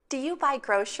Do you buy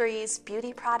groceries,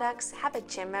 beauty products, have a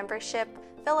gym membership,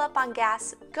 fill up on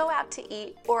gas, go out to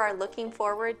eat, or are looking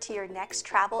forward to your next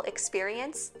travel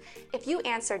experience? If you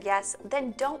answered yes,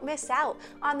 then don't miss out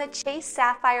on the Chase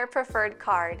Sapphire Preferred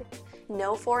Card.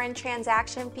 No foreign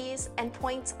transaction fees and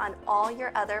points on all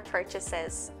your other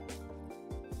purchases.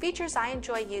 Features I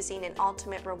enjoy using in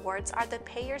Ultimate Rewards are the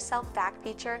Pay Yourself Back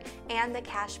feature and the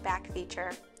Cash Back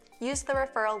feature. Use the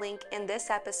referral link in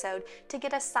this episode to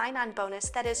get a sign-on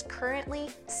bonus that is currently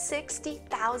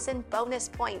 60,000 bonus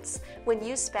points when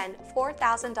you spend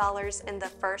 $4,000 in the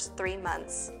first 3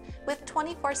 months. With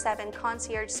 24/7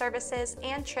 concierge services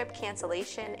and trip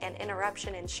cancellation and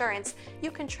interruption insurance, you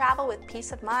can travel with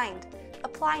peace of mind.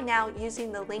 Apply now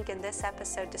using the link in this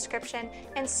episode description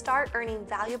and start earning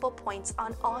valuable points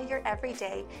on all your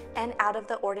everyday and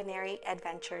out-of-the-ordinary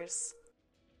adventures.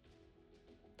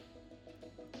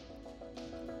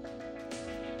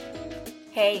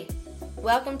 Hey,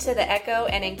 welcome to the Echo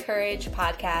and Encourage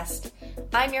podcast.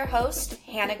 I'm your host,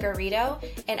 Hannah Garrido,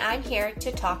 and I'm here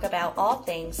to talk about all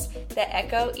things that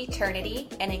echo eternity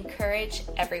and encourage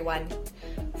everyone.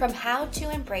 From how to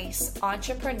embrace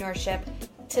entrepreneurship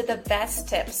to the best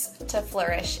tips to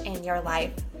flourish in your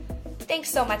life. Thanks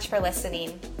so much for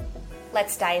listening.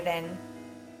 Let's dive in.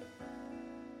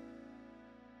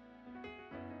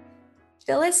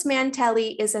 Phylis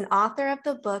Mantelli is an author of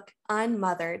the book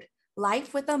Unmothered: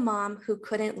 Life with a Mom Who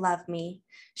Couldn't Love Me.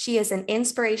 She is an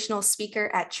inspirational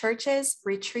speaker at churches,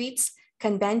 retreats,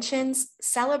 conventions,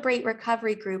 Celebrate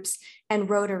recovery groups, and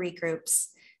Rotary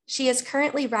groups. She is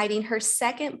currently writing her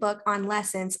second book on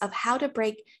lessons of how to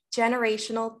break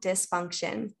generational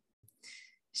dysfunction.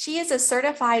 She is a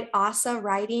certified ASA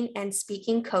writing and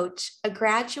speaking coach, a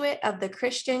graduate of the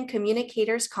Christian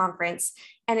Communicators Conference,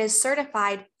 and is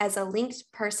certified as a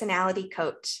linked personality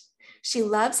coach. She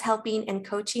loves helping and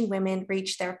coaching women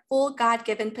reach their full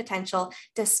God-given potential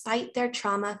despite their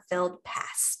trauma-filled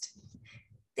past.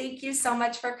 Thank you so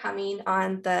much for coming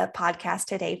on the podcast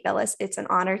today, Phylis. It's an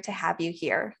honor to have you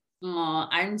here. Oh,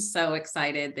 I'm so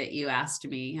excited that you asked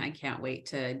me. I can't wait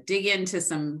to dig into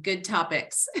some good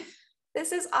topics.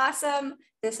 This is awesome.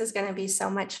 This is going to be so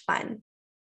much fun.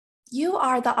 You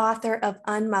are the author of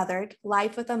Unmothered: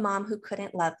 Life with a Mom Who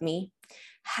Couldn't Love Me.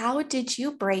 How did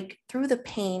you break through the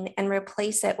pain and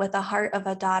replace it with the heart of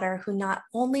a daughter who not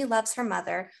only loves her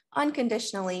mother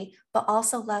unconditionally, but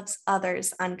also loves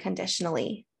others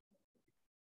unconditionally?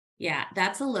 Yeah,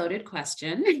 that's a loaded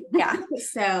question. Yeah.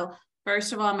 So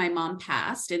first of all, my mom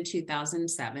passed in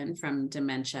 2007 from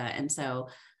dementia. And so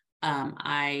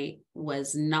I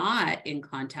was not in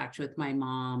contact with my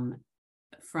mom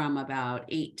from about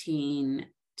 18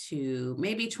 to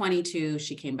maybe 22.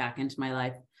 She came back into my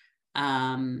life.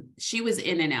 She was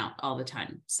in and out all the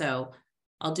time. So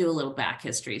I'll do a little back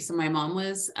history. So my mom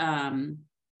was,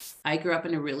 I grew up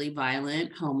in a really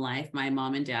violent home life. My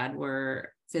mom and dad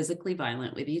were physically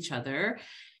violent with each other.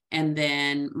 And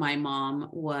then my mom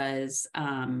was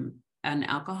an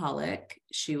alcoholic.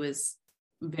 She was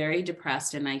very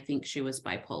depressed, and I think she was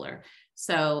bipolar.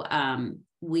 So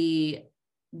we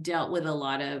dealt with a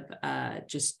lot of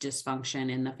just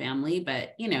dysfunction in the family,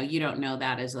 but you don't know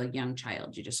that as a young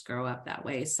child. You just grow up that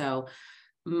way. So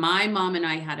my mom and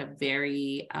I had a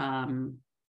very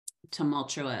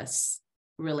tumultuous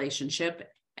relationship.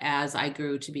 As I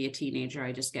grew to be a teenager,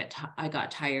 I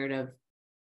got tired of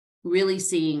really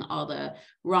seeing all the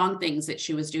wrong things that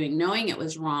she was doing, knowing it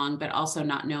was wrong, but also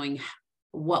not knowing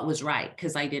what was right,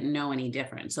 because I didn't know any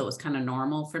different. So it was kind of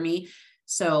normal for me.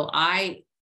 So I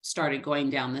started going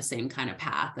down the same kind of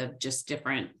path of just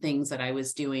different things that I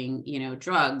was doing,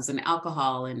 drugs and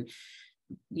alcohol and,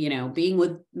 being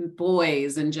with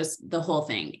boys and just the whole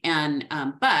thing. And,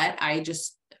 but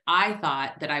I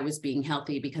thought that I was being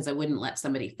healthy because I wouldn't let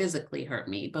somebody physically hurt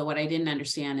me. But what I didn't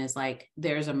understand is, like,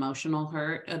 there's emotional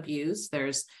hurt abuse.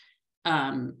 There's,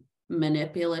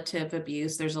 manipulative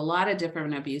abuse. There's a lot of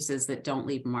different abuses that don't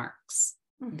leave marks,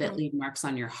 that leave marks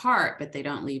on your heart, but they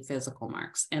don't leave physical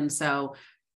marks. And so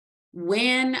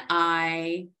when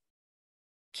I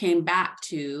came back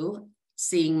to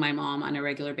seeing my mom on a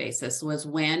regular basis was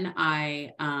when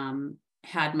I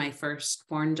had my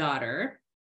firstborn daughter.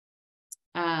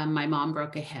 My mom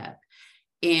broke a hip,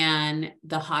 and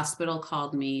the hospital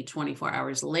called me 24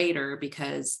 hours later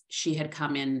because she had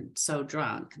come in so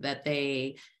drunk that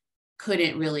they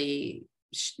couldn't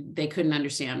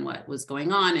understand what was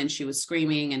going on. And she was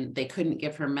screaming, and they couldn't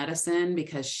give her medicine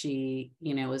because she,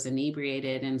 was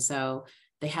inebriated. And so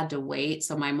they had to wait.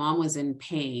 So my mom was in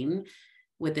pain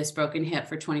with this broken hip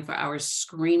for 24 hours,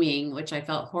 screaming, which I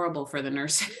felt horrible for the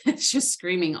nurse, just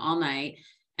screaming all night.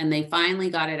 And they finally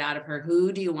got it out of her.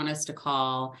 Who do you want us to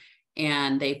call?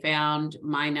 And they found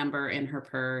my number in her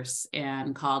purse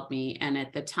and called me. And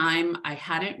at the time, I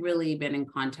hadn't really been in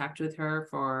contact with her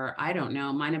for, I don't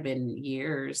know, might have been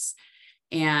years.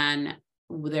 And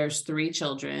there's 3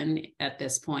 children at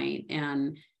this point,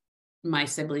 and my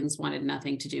siblings wanted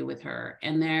nothing to do with her.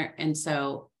 And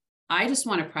so I just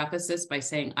want to preface this by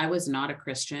saying I was not a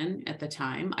Christian at the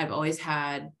time. I've always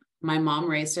had, my mom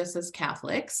raised us as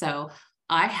Catholic, so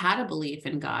I had a belief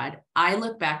in God. I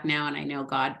look back now and I know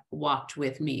God walked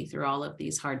with me through all of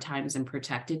these hard times and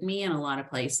protected me in a lot of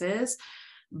places,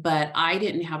 but I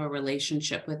didn't have a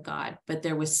relationship with God. But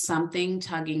there was something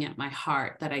tugging at my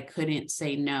heart that I couldn't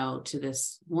say no to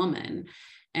this woman.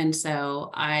 And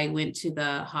so I went to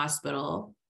the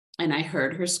hospital and I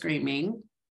heard her screaming,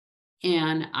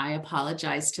 and I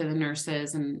apologized to the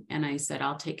nurses, and I said,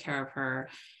 I'll take care of her.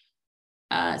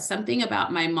 Something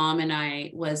about my mom and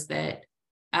I was that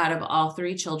out of all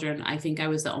 3 children, I think I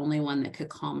was the only one that could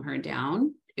calm her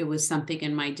down. It was something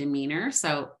in my demeanor.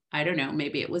 So I don't know,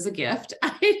 maybe it was a gift.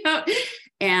 I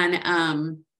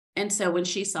don't. And so when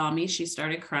she saw me, she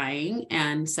started crying.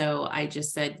 And so I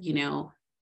just said,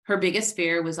 her biggest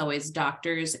fear was always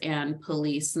doctors and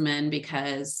policemen,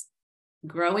 because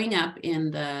growing up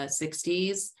in the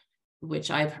 60s,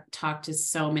 which I've talked to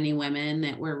so many women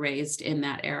that were raised in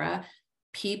that era,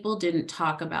 people didn't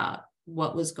talk about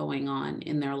what was going on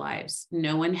in their lives.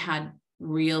 No one had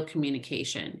real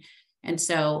communication. And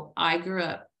so I grew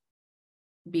up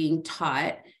being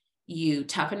taught, you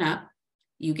toughen up,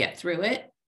 you get through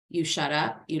it, you shut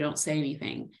up, you don't say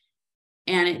anything.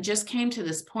 And it just came to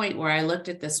this point where I looked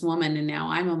at this woman, and now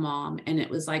I'm a mom, and it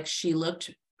was like she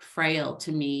looked frail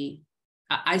to me.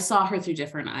 I saw her through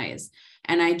different eyes,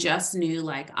 and I just knew,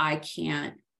 like, I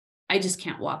just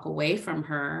can't walk away from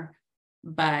her.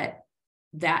 But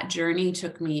that journey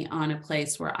took me on a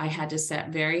place where I had to set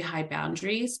very high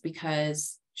boundaries,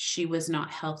 because she was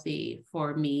not healthy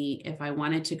for me. If I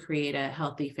wanted to create a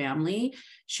healthy family,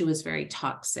 she was very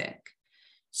toxic.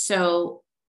 So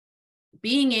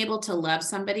being able to love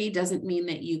somebody doesn't mean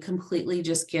that you completely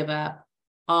just give up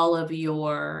all of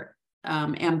your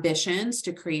ambitions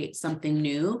to create something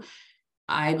new.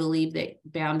 I believe that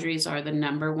boundaries are the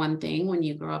number one thing when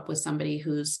you grow up with somebody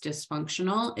who's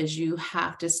dysfunctional, is you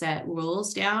have to set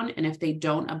rules down. And if they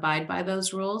don't abide by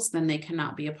those rules, then they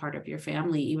cannot be a part of your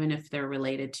family, even if they're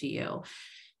related to you.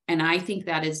 And I think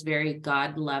that is very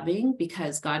God loving,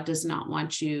 because God does not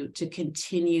want you to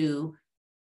continue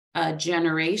a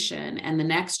generation and the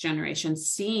next generation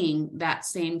seeing that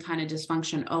same kind of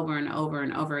dysfunction over and over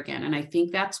and over again. And I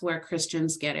think that's where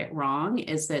Christians get it wrong,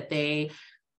 is that they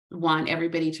want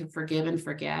everybody to forgive and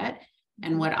forget.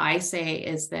 And what I say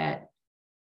is that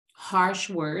harsh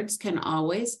words can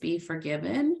always be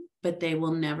forgiven, but they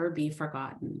will never be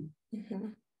forgotten.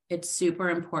 Mm-hmm. It's super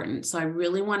important. So I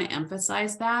really want to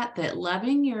emphasize that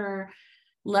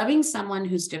loving someone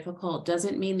who's difficult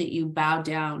doesn't mean that you bow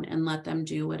down and let them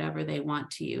do whatever they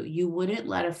want to you. You wouldn't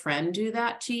let a friend do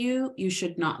that to you. You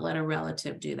should not let a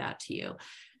relative do that to you.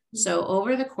 So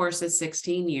over the course of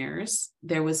 16 years,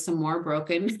 there was some more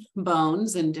broken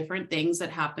bones and different things that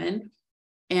happened.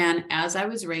 And as I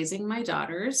was raising my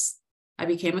daughters, I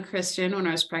became a Christian when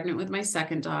I was pregnant with my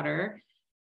second daughter.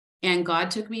 And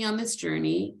God took me on this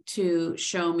journey to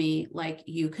show me, like,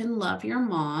 you can love your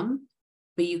mom,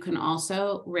 but you can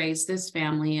also raise this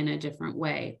family in a different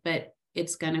way, but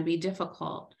it's going to be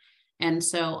difficult. And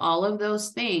so all of those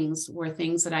things were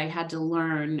things that I had to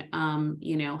learn,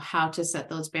 how to set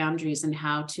those boundaries and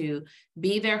how to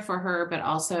be there for her, but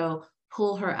also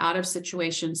pull her out of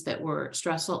situations that were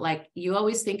stressful. Like, you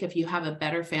always think if you have a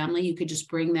better family, you could just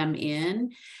bring them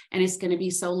in and it's going to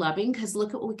be so loving, because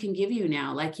look at what we can give you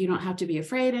now. Like, you don't have to be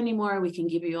afraid anymore. We can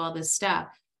give you all this stuff.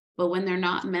 But when they're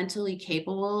not mentally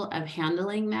capable of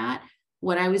handling that,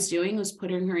 what I was doing was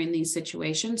putting her in these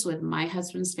situations with my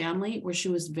husband's family where she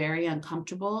was very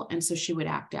uncomfortable. And so she would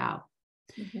act out.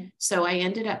 Mm-hmm. So I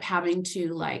ended up having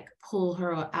to, like, pull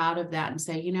her out of that and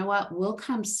say, you know what, we'll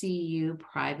come see you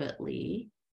privately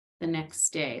the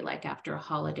next day, like after a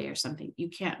holiday or something. You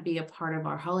can't be a part of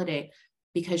our holiday,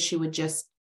 because she would just,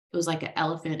 it was like an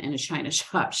elephant in a china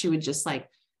shop. She would just, like,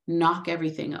 knock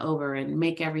everything over and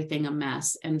make everything a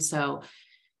mess. And so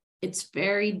it's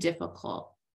very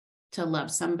difficult to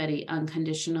love somebody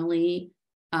unconditionally.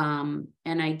 And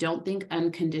I don't think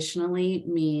unconditionally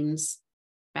means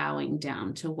bowing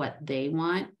down to what they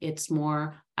want. It's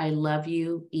more, I love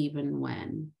you even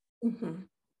when. Mm-hmm.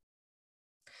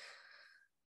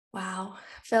 Wow.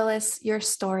 Phylis, your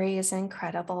story is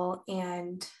incredible.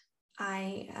 And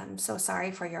I am so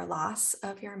sorry for your loss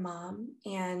of your mom.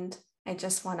 And I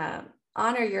just want to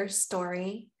honor your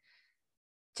story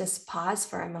just pause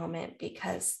for a moment,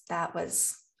 because that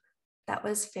was that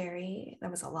was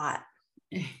a lot.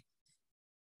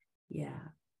 Yeah.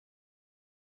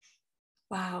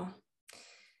 Wow.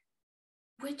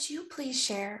 Would you please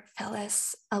share,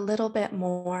 Phyllis, a little bit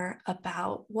more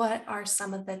about what are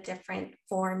some of the different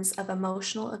forms of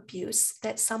emotional abuse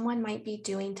that someone might be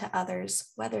doing to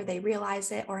others, whether they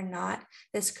realize it or not?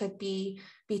 This could be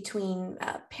between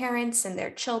parents and their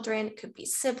children, it could be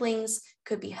siblings,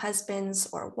 could be husbands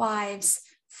or wives,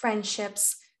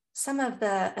 friendships, some of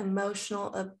the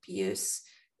emotional abuse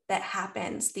that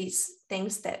happens, these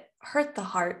things that hurt the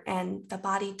heart, and the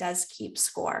body does keep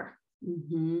score.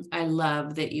 Mm-hmm. I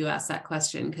love that you asked that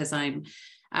question, because I'm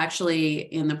actually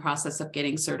in the process of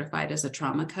getting certified as a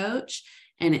trauma coach.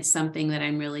 And it's something that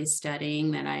I'm really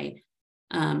studying that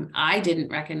I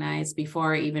didn't recognize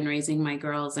before even raising my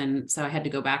girls. And so I had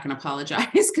to go back and apologize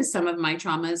because some of my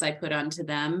traumas I put onto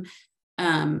them.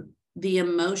 The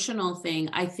emotional thing,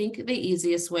 I think the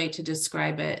easiest way to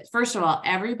describe it, first of all,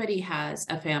 everybody has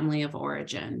a family of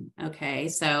origin. Okay.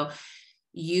 So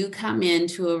you come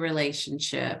into a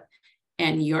relationship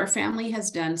and your family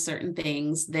has done certain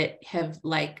things that have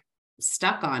like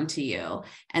stuck onto you,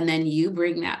 and then you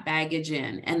bring that baggage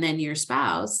in, and then your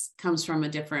spouse comes from a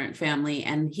different family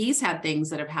and he's had things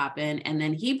that have happened, and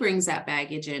then he brings that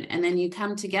baggage in, and then you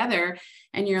come together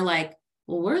and you're like,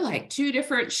 well, we're like two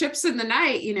different ships in the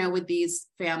night, with these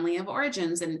family of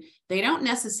origins. And they don't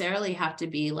necessarily have to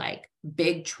be like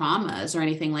big traumas or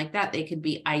anything like that. They could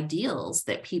be ideals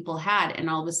that people had, and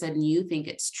all of a sudden you think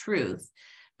it's truth.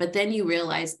 But then you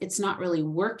realize it's not really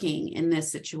working in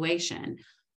this situation.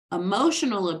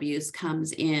 Emotional abuse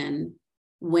comes in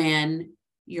when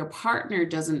your partner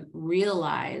doesn't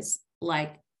realize,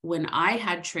 like when I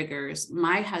had triggers,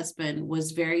 my husband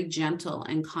was very gentle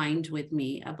and kind with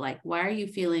me of like, why are you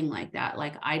feeling like that?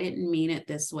 Like, I didn't mean it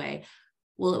this way.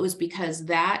 Well, it was because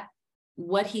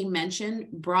what he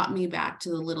mentioned brought me back to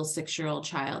the little 6-year-old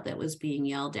child that was being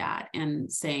yelled at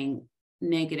and saying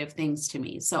negative things to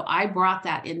me. So I brought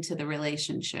that into the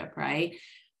relationship, right?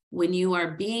 When you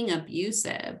are being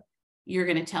abusive, you're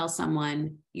going to tell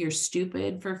someone you're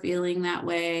stupid for feeling that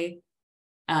way.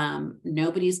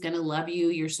 Nobody's going to love you.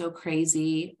 You're so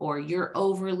crazy, or you're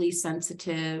overly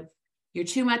sensitive. You're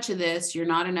too much of this. You're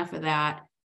not enough of that.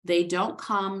 They don't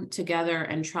come together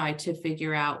and try to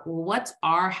figure out, well, what's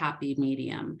our happy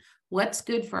medium? What's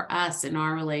good for us in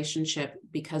our relationship?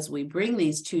 Because we bring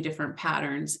these two different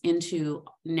patterns into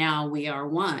now we are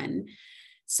one.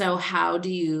 So how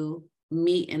do you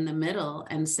meet in the middle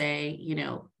and say,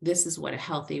 this is what a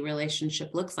healthy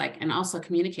relationship looks like? And also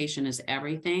communication is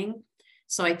everything.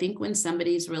 So I think when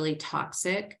somebody's really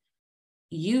toxic,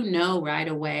 right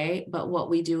away, but what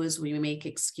we do is we make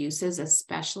excuses,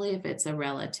 especially if it's a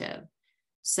relative.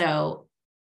 So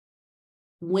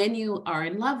when you are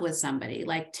in love with somebody,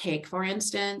 like take, for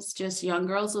instance, just young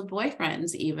girls with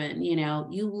boyfriends, even,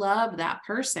 you love that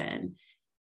person.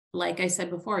 Like I said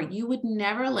before, you would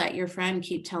never let your friend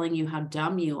keep telling you how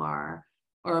dumb you are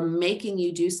or making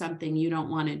you do something you don't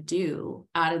want to do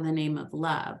out of the name of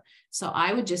love. So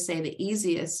I would just say the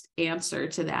easiest answer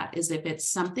to that is if it's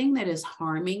something that is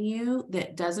harming you,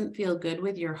 that doesn't feel good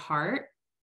with your heart,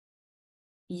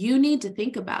 you need to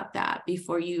think about that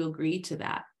before you agree to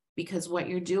that, because what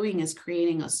you're doing is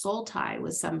creating a soul tie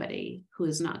with somebody who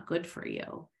is not good for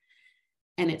you.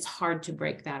 And it's hard to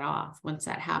break that off once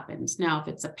that happens. Now, if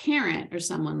it's a parent or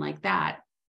someone like that,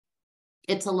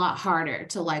 it's a lot harder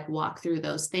to like walk through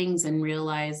those things and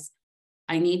realize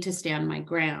I need to stand my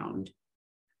ground.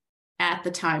 At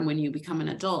the time when you become an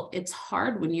adult, it's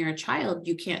hard when you're a child.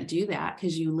 You can't do that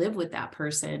because you live with that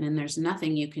person and there's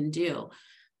nothing you can do.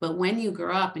 But when you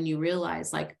grow up and you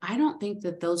realize, like, I don't think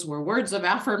that those were words of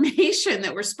affirmation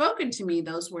that were spoken to me.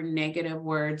 Those were negative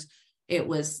words.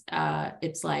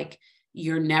 It's like,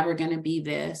 you're never going to be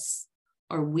this,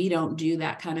 or we don't do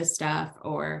that kind of stuff,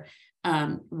 or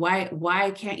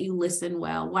why can't you listen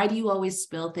well? Why do you always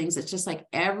spill things? It's just like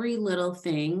every little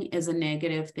thing is a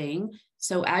negative thing.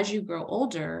 So as you grow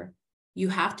older, you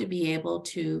have to be able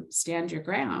to stand your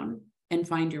ground and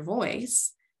find your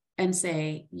voice and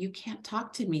say, you can't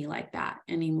talk to me like that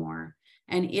anymore.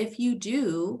 And if you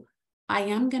do, I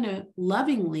am going to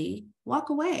lovingly walk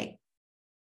away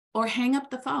or hang up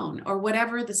the phone or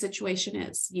whatever the situation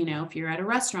is. If you're at a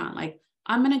restaurant, like,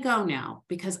 I'm going to go now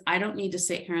because I don't need to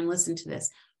sit here and listen to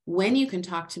this. When you can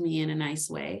talk to me in a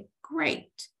nice way, great.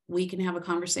 We can have a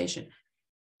conversation.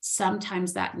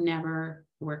 Sometimes that never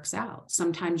works out.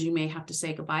 Sometimes you may have to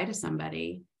say goodbye to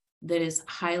somebody that is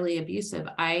highly abusive.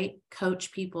 I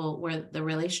coach people where the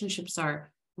relationships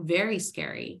are very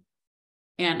scary.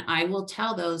 And I will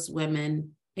tell those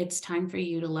women, it's time for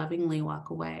you to lovingly walk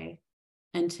away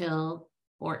until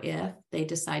or if they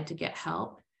decide to get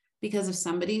help. Because if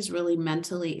somebody's really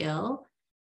mentally ill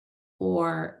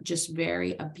or just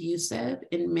very abusive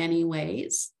in many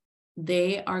ways,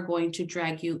 they are going to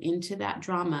drag you into that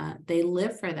drama. They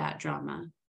live for that drama.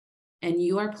 And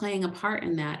you are playing a part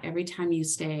in that every time you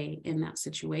stay in that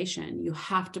situation. You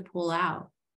have to pull out.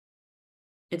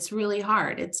 It's really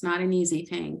hard. It's not an easy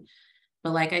thing.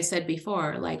 But like I said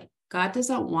before, like God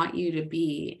doesn't want you to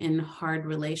be in hard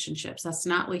relationships. That's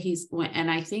not what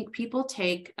and I think people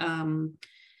take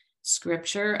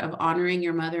scripture of honoring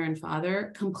your mother and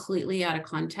father completely out of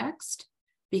context,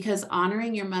 because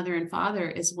honoring your mother and father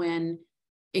is when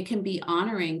it can be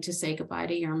honoring to say goodbye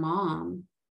to your mom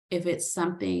if it's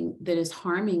something that is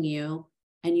harming you,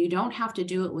 and you don't have to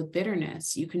do it with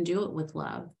bitterness. You can do it with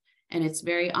love. And it's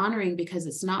very honoring, because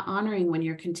it's not honoring when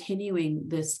you're continuing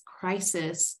this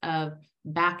crisis of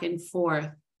back and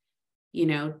forth,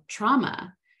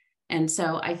 trauma. And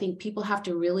so I think people have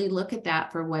to really look at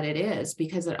that for what it is,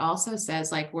 because it also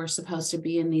says like we're supposed to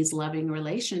be in these loving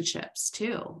relationships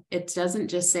too. It doesn't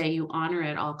just say you honor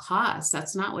at all costs.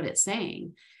 That's not what it's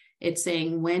saying. It's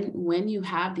saying when you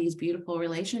have these beautiful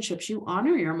relationships, you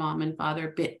honor your mom and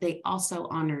father, but they also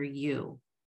honor you.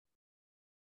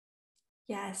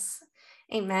 Yes.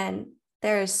 Amen.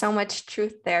 There is so much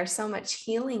truth there, so much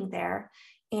healing there.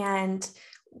 And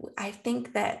I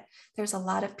think that there's a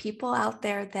lot of people out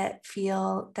there that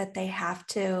feel that they have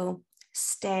to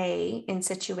stay in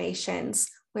situations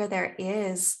where there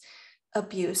is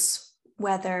abuse,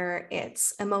 whether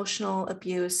it's emotional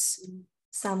abuse.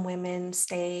 Some women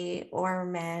stay, or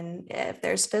men, if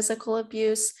there's physical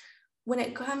abuse. When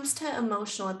it comes to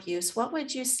emotional abuse, what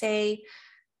would you say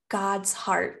God's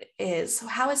heart is?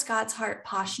 How is God's heart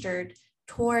postured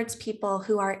towards people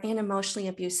who are in emotionally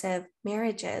abusive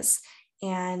marriages?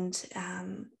 And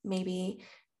maybe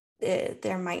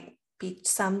there might be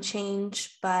some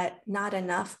change, but not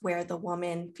enough where the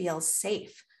woman feels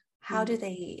safe. How do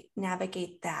they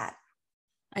navigate that?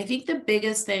 I think the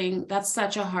biggest thing, that's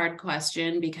such a hard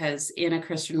question, because in a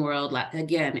Christian world,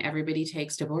 again, everybody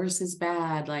takes divorce as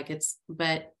bad,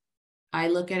 but I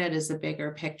look at it as a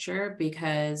bigger picture,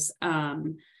 because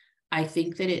I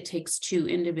think that it takes two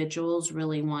individuals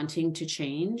really wanting to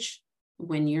change.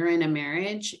 When you're in a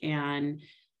marriage and,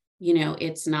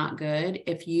 it's not good,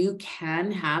 if you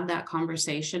can have that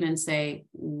conversation and say,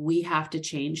 we have to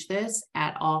change this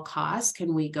at all costs.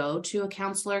 Can we go to a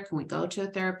counselor? Can we go to a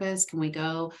therapist? Can we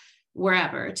go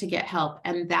wherever to get help?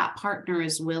 And that partner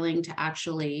is willing to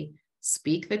actually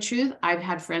speak the truth. I've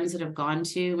had friends that have gone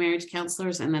to marriage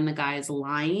counselors and then the guy is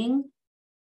lying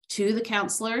to the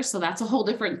counselor. So that's a whole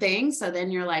different thing. So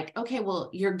then you're like, okay, well,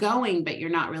 you're going, but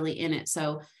you're not really in it.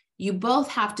 So you both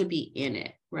have to be in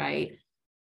it, right?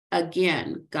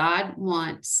 Again, God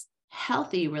wants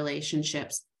healthy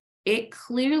relationships. It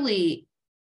clearly,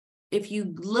 if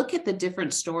you look at the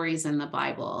different stories in the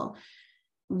Bible,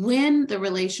 when the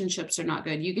relationships are not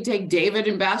good, you could take David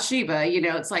and Bathsheba,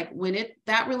 it's like when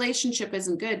that relationship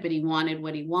isn't good, but he wanted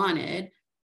what he wanted.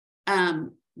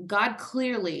 God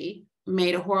clearly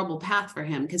made a horrible path for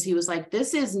him, because he was like,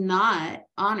 this is not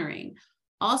honoring.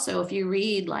 Also, if you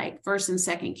read like 1st and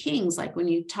 2nd Kings, like when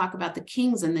you talk about the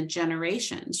kings and the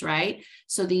generations, right?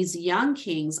 So these young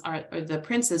kings or the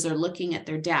princes are looking at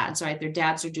their dads, right? Their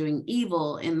dads are doing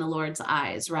evil in the Lord's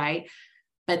eyes, right?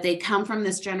 But they come from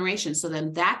this generation. So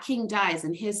then that king dies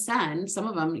and his son, some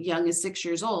of them young as 6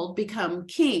 years old, become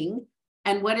king.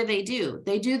 And what do?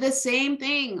 They do the same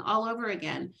thing all over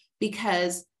again,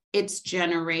 because it's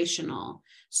generational.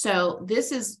 So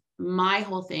this is my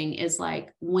whole thing, is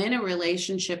like, when a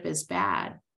relationship is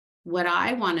bad, what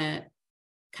I want to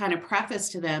kind of preface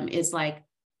to them is like,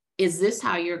 is this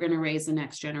how you're going to raise the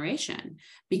next generation?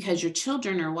 Because your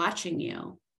children are watching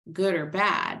you, good or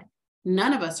bad.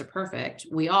 None of us are perfect.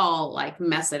 We all like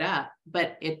mess it up,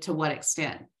 but to what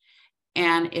extent?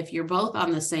 And if you're both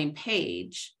on the same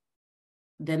page,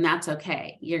 then that's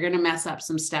okay. You're going to mess up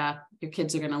some stuff. Your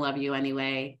kids are going to love you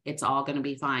anyway. It's all going to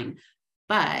be fine.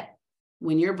 But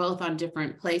when you're both on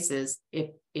different places, if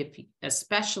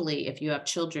especially if you have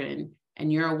children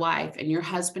and you're a wife and your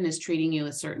husband is treating you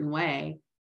a certain way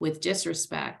with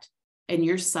disrespect, and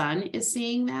your son is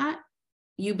seeing that,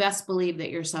 you best believe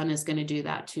that your son is going to do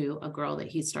that to a girl that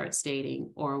he starts dating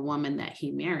or a woman that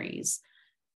he marries,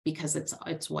 because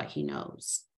it's what he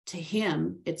knows. To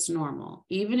him, it's normal.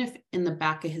 Even if in the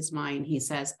back of his mind, he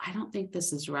says, I don't think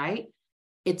this is right.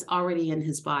 It's already in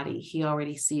his body. He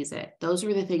already sees it. Those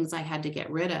were the things I had to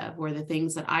get rid of, were the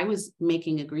things that I was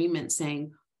making agreements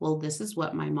saying, well, this is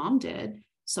what my mom did,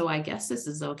 so I guess this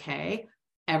is okay.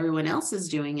 everyone else is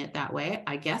doing it that way.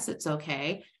 I guess it's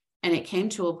okay. And it came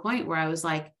to a point where I was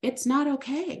like, it's not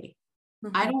okay.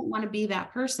 I don't want to be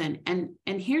that person. And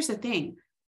here's the thing.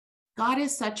 God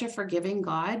is such a forgiving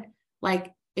God.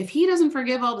 Like, if he doesn't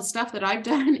forgive all the stuff that I've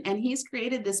done, and he's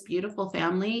created this beautiful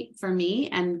family for me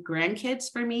and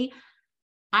grandkids for me,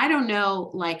 I don't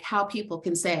know like how people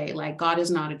can say like God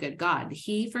is not a good God.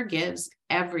 He forgives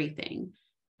everything,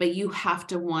 but you have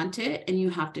to want it and you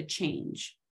have to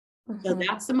change. So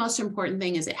that's the most important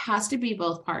thing, is it has to be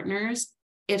both partners.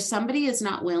 If somebody is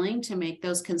not willing to make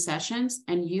those concessions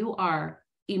and you are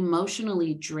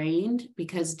emotionally drained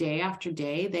because day after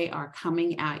day they are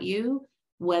coming at you,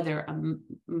 whether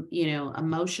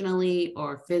emotionally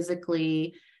or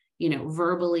physically,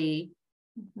 verbally,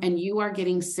 and you are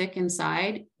getting sick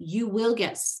inside, you will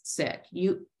get sick.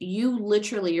 You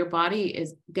literally, your body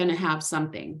is going to have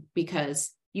something,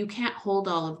 because you can't hold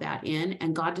all of that in,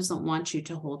 and God doesn't want you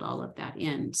to hold all of that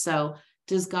in. So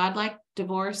does God like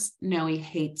divorce? No, he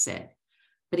hates it,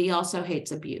 but he also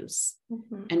hates abuse.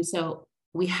 And so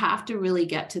we have to really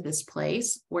get to this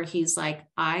place where he's like,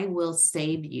 I will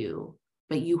save you,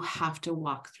 but you have to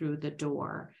walk through the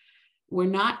door. We're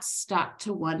not stuck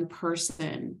to one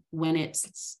person when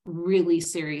it's really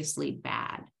seriously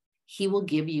bad. He will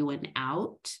give you an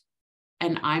out.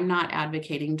 And I'm not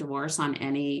advocating divorce on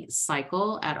any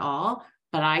cycle at all,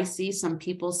 but I see some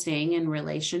people staying in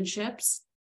relationships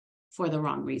for the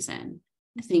wrong reason,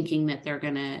 thinking that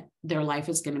their life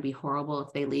is going to be horrible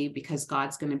if they leave because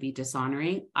God's going to be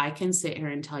dishonoring. I can sit here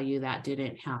and tell you that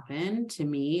didn't happen to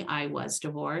me. I was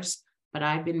divorced, but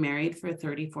I've been married for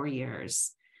 34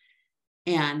 years.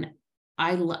 And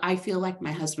I feel like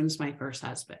my husband's my first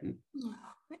husband.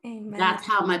 Amen. That's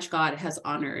how much God has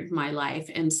honored my life.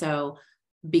 And so,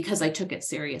 because I took it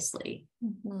seriously,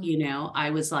 I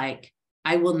was like,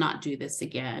 I will not do this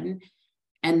again.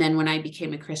 And then when I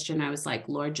became a Christian, I was like,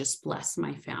 Lord, just bless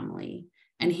my family.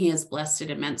 And he has blessed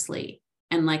it immensely.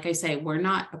 And like I say, we're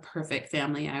not a perfect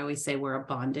family. I always say we're a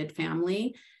bonded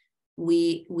family.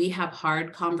 We have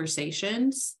hard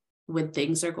conversations when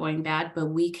things are going bad, but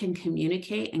we can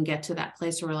communicate and get to that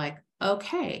place where we're like,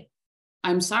 okay,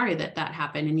 I'm sorry that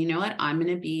happened. And you know what? I'm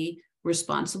going to be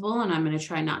responsible, and I'm going to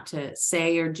try not to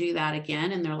say or do that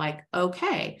again. And they're like,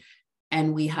 okay.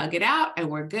 And we hug it out and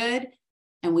we're good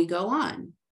and we go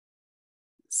on.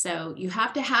 So you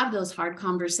have to have those hard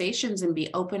conversations and be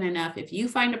open enough. If you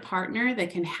find a partner that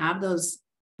can have those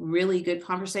really good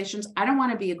conversations, I don't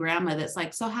want to be a grandma that's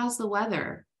like, so how's the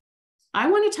weather? I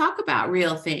want to talk about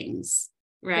real things,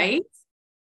 right? Yeah.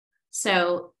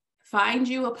 So find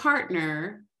you a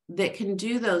partner that can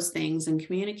do those things and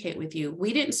communicate with you.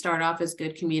 We didn't start off as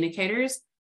good communicators,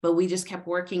 but we just kept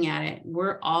working at it.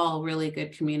 We're all really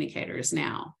good communicators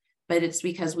now, but it's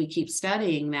because we keep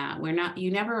studying that.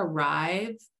 You never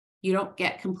arrive. You don't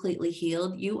get completely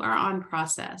healed. You are on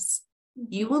process.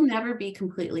 You will never be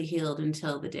completely healed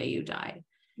until the day you die.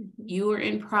 You are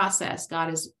in process.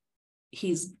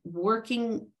 He's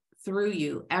working through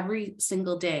you every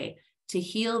single day to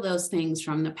heal those things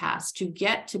from the past, to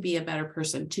get to be a better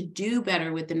person, to do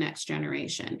better with the next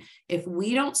generation. If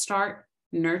we don't start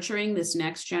nurturing this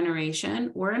next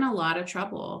generation, we're in a lot of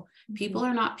trouble. People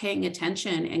are not paying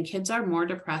attention, and kids are more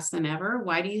depressed than ever.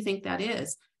 Why do you think that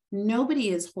is? Nobody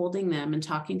is holding them and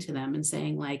talking to them and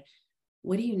saying, like,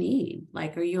 what do you need?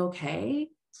 Like, are you okay?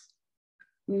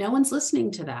 No one's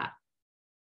listening to that.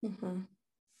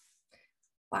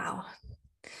 Wow.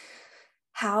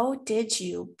 How did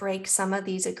you break some of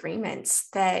these agreements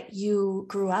that you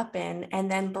grew up in,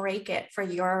 and then break it for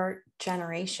your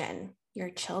generation, your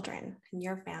children, and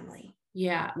your family?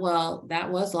 Yeah, well,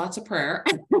 that was lots of prayer.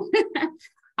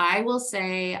 I will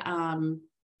say,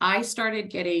 I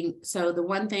started so the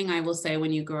one thing I will say,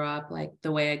 when you grow up like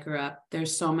the way I grew up,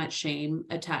 there's so much shame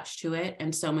attached to it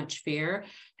and so much fear.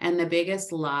 And the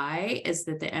biggest lie is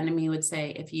that the enemy would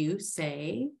say, if you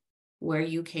say where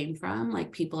you came from,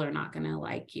 like, people are not going to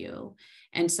like you.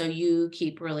 And so you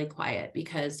keep really quiet,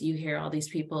 because you hear all these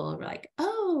people like,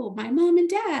 oh, my mom and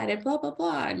dad and blah, blah,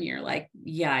 blah. And you're like,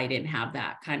 yeah, I didn't have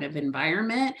that kind of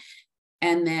environment.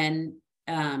 And then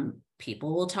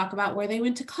people will talk about where they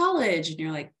went to college, and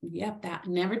you're like, yep, that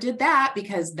never did that,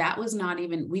 because that was not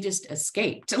even, we just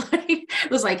escaped. Like,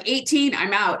 it was like 18,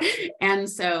 I'm out. And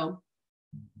so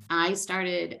I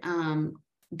started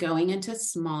going into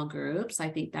small groups. I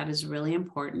think that is really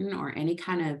important, or any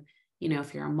kind of,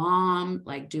 if you're a mom,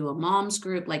 like, do a mom's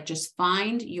group, like, just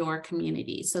find your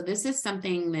community. So this is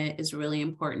something that is really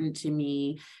important to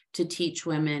me to teach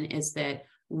women, is that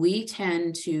we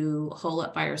tend to hole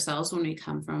up by ourselves when we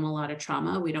come from a lot of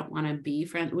trauma. We don't want to be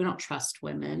friends. We don't trust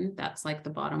women. That's like the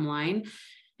bottom line.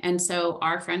 And so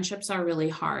our friendships are really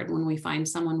hard when we find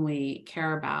someone we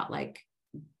care about, like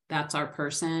that's our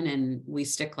person and we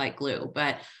stick like glue.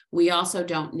 But we also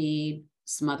don't need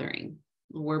smothering.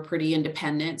 We're pretty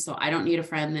independent. So I don't need a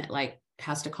friend that like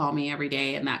has to call me every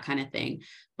day and that kind of thing.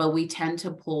 But we tend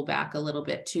to pull back a little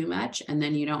bit too much. And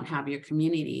then you don't have your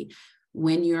community.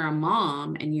 When you're a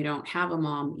mom and you don't have a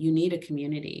mom, you need a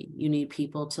community. You need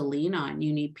people to lean on.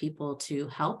 You need people to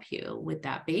help you with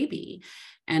that baby.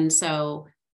 And so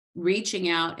reaching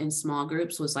out in small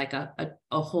groups was like a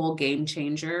whole game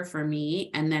changer for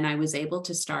me. And then I was able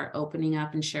to start opening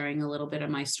up and sharing a little bit of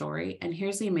my story. And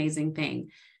here's the amazing thing.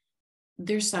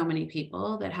 There's so many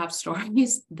people that have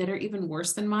stories that are even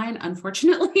worse than mine.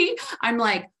 Unfortunately, I'm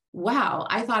like, wow,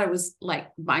 I thought it was like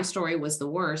my story was the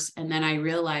worst. And then I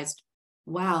realized,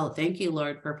 wow, thank you,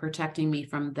 Lord, for protecting me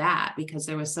from that, because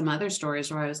there was some other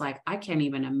stories where I was like, I can't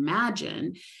even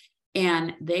imagine.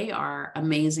 And they are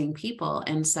amazing people.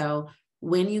 And so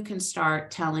when you can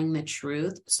start telling the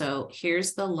truth, so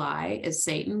here's the lie, is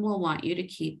Satan will want you to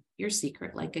keep your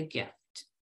secret like a gift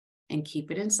and keep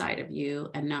it inside of you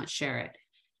and not share it,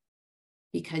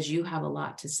 because you have a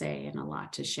lot to say and a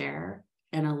lot to share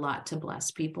and a lot to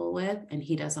bless people with. And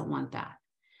he doesn't want that.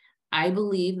 I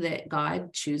believe that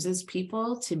God chooses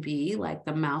people to be like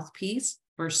the mouthpiece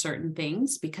for certain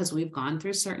things because we've gone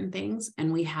through certain things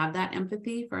and we have that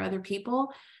empathy for other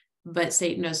people, but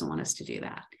Satan doesn't want us to do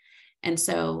that. And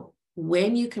so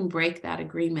when you can break that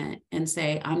agreement and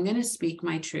say, I'm going to speak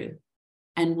my truth,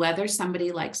 and whether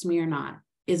somebody likes me or not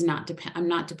is not I'm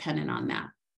not dependent on that.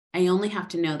 I only have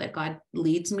to know that God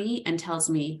leads me and tells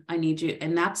me I need you.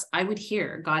 And that's, I would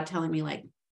hear God telling me like,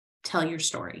 tell your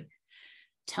story.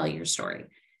 Tell your story.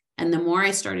 And the more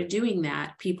I started doing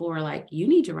that, people were like, you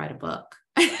need to write a book.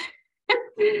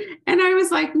 And I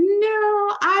was like,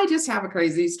 no, I just have a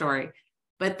crazy story.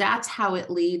 But that's how it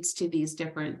leads to these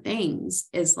different things,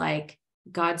 is like,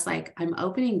 God's like, I'm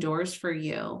opening doors for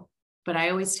you. But I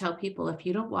always tell people, if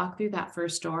you don't walk through that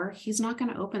first door, he's not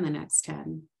going to open the next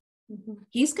 10. Mm-hmm.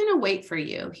 He's going to wait for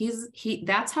you.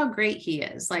 That's how great he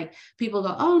is. Like people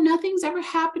go, oh, nothing's ever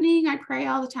happening. I pray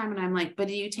all the time. And I'm like, but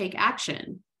do you take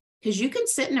action? Because you can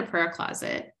sit in a prayer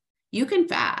closet, you can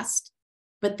fast,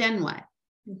 but then what?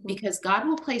 Mm-hmm. Because God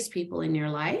will place people in your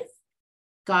life.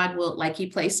 God will, like he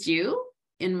placed you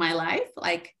in my life,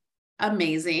 like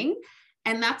amazing.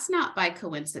 And that's not by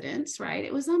coincidence, right?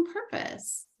 It was on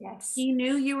purpose. Yes. He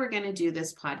knew you were going to do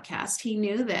this podcast. He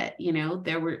knew that,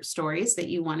 there were stories that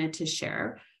you wanted to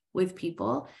share with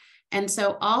people. And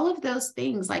so all of those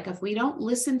things, like if we don't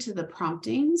listen to the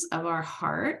promptings of our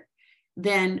heart,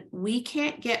 then we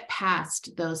can't get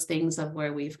past those things of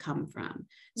where we've come from.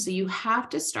 So you have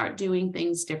to start doing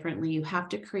things differently. You have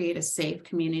to create a safe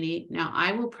community. Now,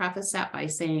 I will preface that by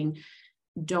saying,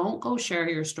 don't go share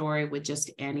your story with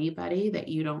just anybody that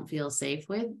you don't feel safe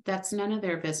with. That's none of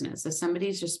their business. If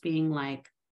somebody's just being like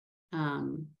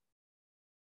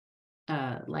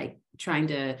trying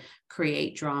to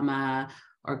create drama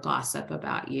or gossip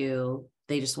about you,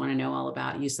 they just want to know all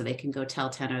about you so they can go tell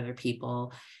 10 other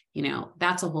people,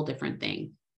 that's a whole different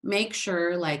thing. Make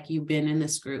sure like you've been in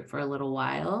this group for a little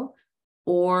while,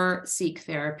 or seek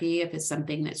therapy if it's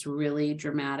something that's really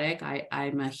dramatic.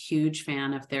 I'm a huge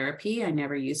fan of therapy. I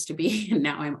never used to be, and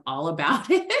now I'm all about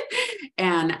it.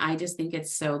 And I just think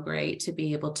it's so great to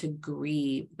be able to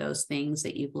grieve those things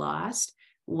that you've lost.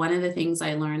 One of the things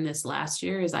I learned this last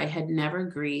year is I had never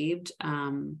grieved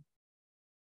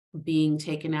being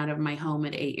taken out of my home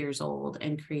at 8 years old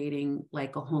and creating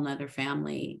like a whole nother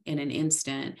family in an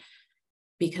instant,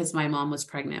 because my mom was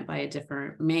pregnant by a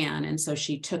different man. And so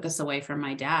she took us away from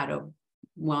my dad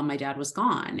while my dad was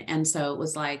gone. And so it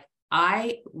was like,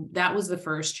 that was the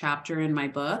first chapter in my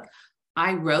book.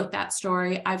 I wrote that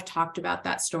story. I've talked about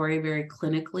that story very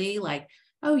clinically, like,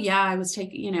 oh yeah, I was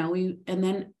taking, and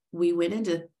then we went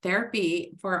into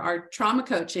therapy for our trauma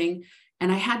coaching,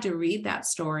 and I had to read that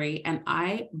story and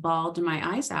I bawled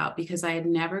my eyes out because I had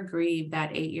never grieved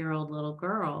that 8-year-old little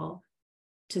girl,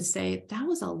 to say that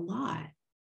was a lot.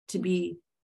 To be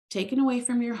taken away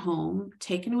from your home,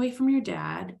 taken away from your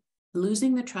dad,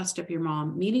 losing the trust of your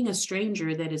mom, meeting a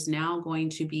stranger that is now going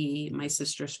to be my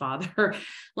sister's father,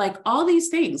 like all these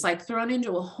things, like thrown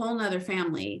into a whole nother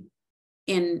family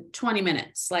in 20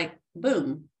 minutes, like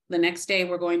boom, the next day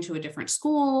we're going to a different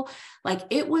school. Like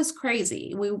it was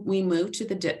crazy. We moved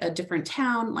to a different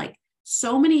town, like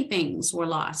so many things were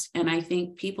lost. And I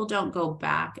think people don't go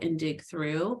back and dig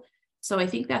through. So I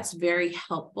think that's very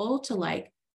helpful to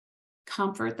like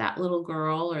comfort that little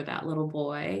girl or that little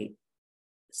boy,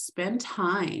 spend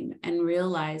time and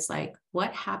realize like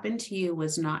what happened to you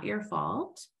was not your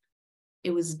fault.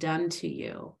 It was done to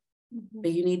you.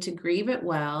 but you need to grieve it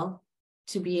well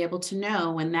to be able to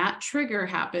know when that trigger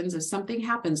happens, if something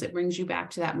happens, it brings you back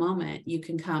to that moment, you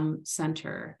can come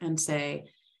center and say,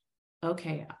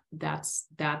 okay, that's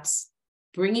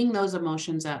bringing those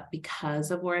emotions up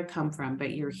because of where I come from,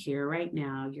 but you're here right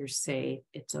now, you're safe,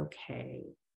 it's okay.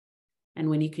 And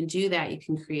when you can do that, you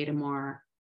can create a more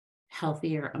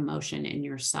healthier emotion in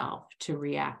yourself to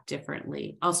react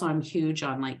differently. Also, I'm huge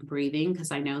on like breathing,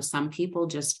 because I know some people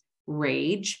just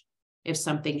rage if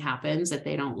something happens that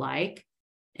they don't like.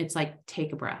 It's like,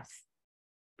 take a breath,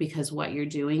 because what you're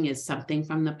doing is something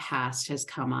from the past has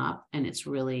come up and it's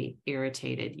really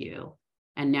irritated you.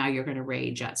 And now you're going to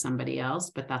rage at somebody else,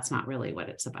 but that's not really what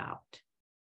it's about.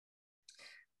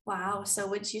 Wow. So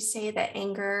would you say that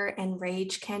anger and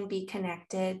rage can be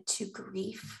connected to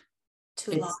grief,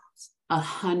 to It's loss?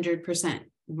 100%.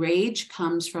 Rage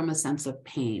comes from a sense of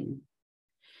pain.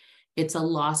 It's a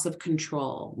loss of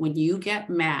control. When you get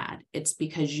mad, it's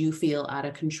because you feel out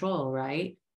of control,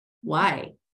 right?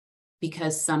 Why?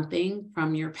 Because something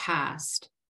from your past,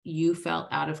 you felt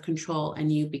out of control,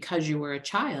 and because you were a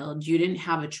child, you didn't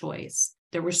have a choice.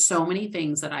 There were so many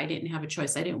things that I didn't have a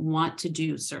choice. I didn't want to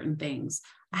do certain things.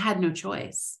 I had no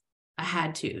choice. I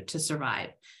had to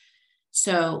survive.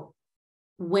 So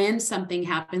when something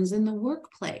happens in the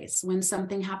workplace, when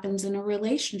something happens in a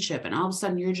relationship, and all of a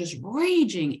sudden you're just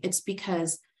raging, it's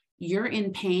because you're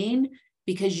in pain,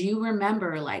 because you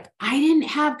remember, like, I didn't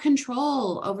have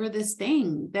control over this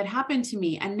thing that happened to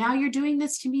me, and now you're doing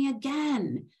this to me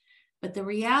again. But the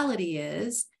reality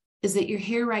is that you're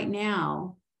here right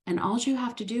now, and all you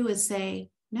have to do is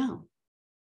say, no,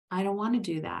 I don't want to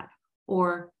do that.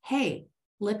 Or, hey,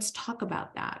 let's talk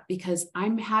about that, because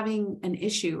I'm having an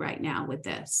issue right now with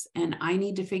this, and I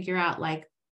need to figure out, like,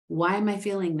 why am I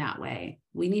feeling that way?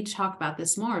 We need to talk about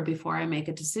this more before I make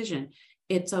a decision.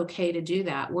 It's okay to do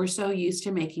that. We're so used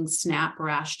to making snap,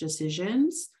 rash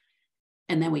decisions,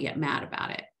 and then we get mad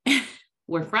about it.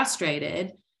 We're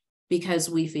frustrated because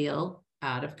we feel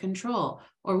out of control.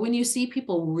 Or when you see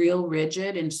people real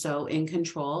rigid and so in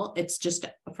control, it's just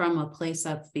from a place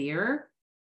of fear,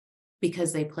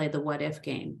 because they play the what if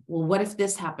game. Well, what if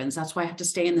this happens? That's why I have to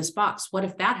stay in this box. What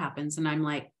if that happens? And I'm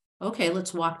like, okay,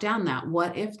 let's walk down that.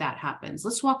 What if that happens?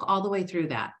 Let's walk all the way through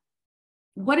that.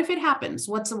 What if it happens?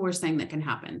 What's the worst thing that can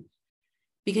happen?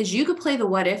 Because you could play the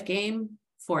what if game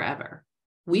forever.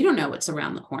 We don't know what's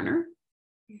around the corner.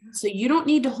 Yeah. So you don't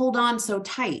need to hold on so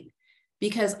tight,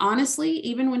 because honestly,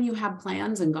 even when you have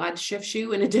plans and God shifts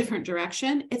you in a different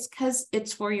direction, it's because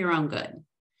it's for your own good.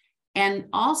 And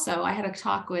also, I had a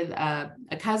talk with a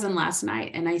cousin last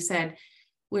night, and I said,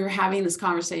 we were having this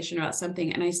conversation about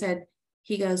something, and I said,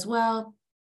 he goes, well,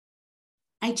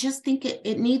 I just think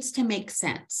it needs to make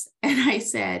sense. And I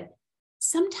said,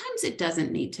 sometimes it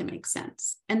doesn't need to make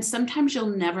sense. And sometimes you'll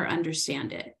never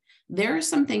understand it. There are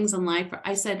some things in life where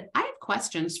I said, I have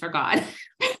questions for God.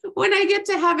 When I get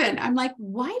to heaven, I'm like,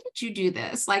 why did you do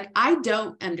this? Like, I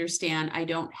don't understand. I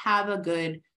don't have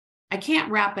I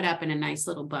can't wrap it up in a nice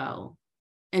little bow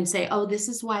and say, oh, this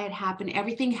is why it happened.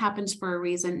 Everything happens for a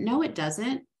reason. No, it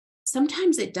doesn't.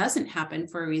 Sometimes it doesn't happen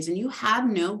for a reason. You have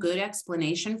no good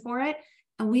explanation for it,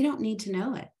 and we don't need to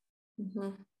know it. Mm-hmm.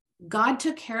 God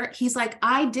took care of, he's like,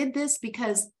 I did this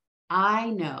because I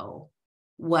know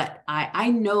what I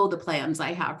know the plans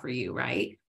I have for you,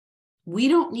 right? We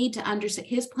don't need to understand.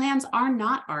 His plans are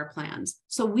not our plans.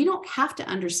 So we don't have to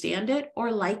understand it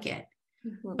or like it.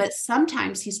 Mm-hmm. But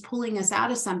sometimes he's pulling us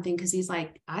out of something because he's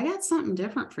like, I got something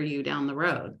different for you down the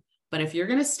road. But if you're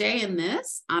going to stay in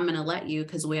this, I'm going to let you,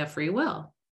 because we have free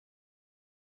will.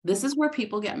 This is where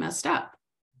people get messed up.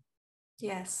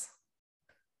 Yes.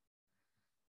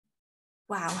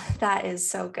 Wow, that is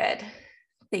so good.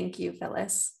 Thank you,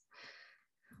 Phylis.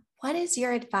 What is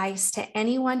your advice to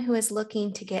anyone who is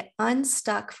looking to get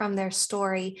unstuck from their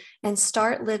story and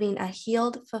start living a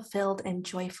healed, fulfilled, and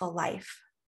joyful life?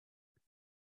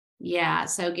 Yeah,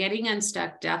 so getting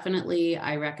unstuck, definitely,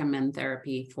 I recommend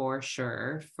therapy for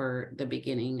sure for the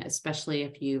beginning, especially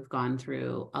if you've gone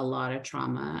through a lot of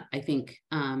trauma. I think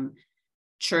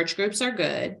church groups are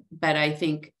good, but I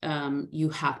think you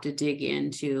have to dig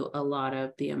into a lot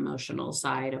of the emotional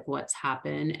side of what's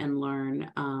happened and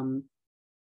learn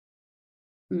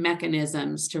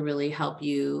mechanisms to really help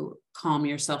you calm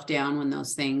yourself down when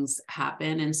those things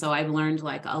happen. And so I've learned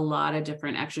like a lot of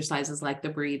different exercises, like the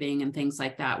breathing and things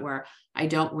like that, where I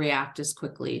don't react as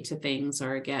quickly to things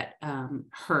or get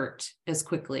hurt as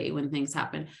quickly when things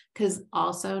happen. Because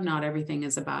also not everything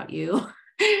is about you.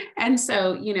 And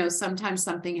so, sometimes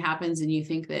something happens and you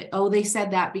think that, oh, they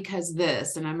said that because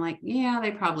this, and I'm like, yeah,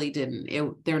 they probably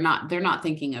didn't. They're not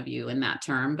thinking of you in that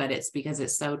term, but it's because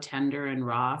it's so tender and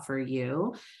raw for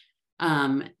you.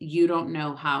 You don't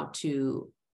know how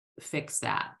to fix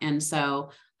that. And so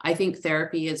I think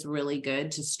therapy is really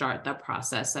good to start the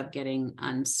process of getting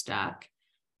unstuck.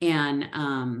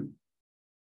 And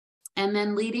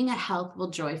then leading a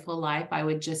healthful, joyful life, I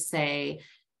would just say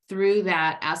through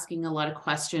that, asking a lot of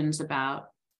questions about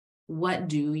what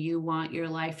do you want your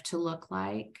life to look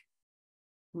like?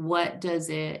 What does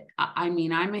it, I'm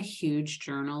a huge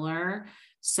journaler.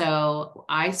 So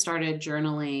I started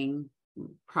journaling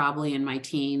probably in my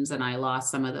teens and I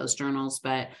lost some of those journals,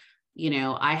 but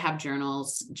I have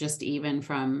journals just even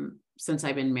from since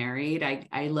I've been married.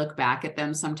 I look back at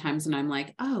them sometimes and I'm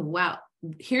like, oh, wow.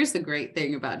 Here's the great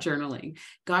thing about journaling.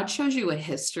 God shows you a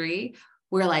history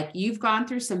where like you've gone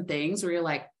through some things where you're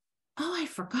like, oh, I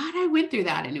forgot I went through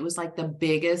that. And it was like the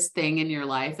biggest thing in your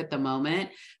life at the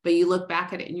moment. But you look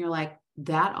back at it and you're like,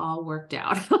 that all worked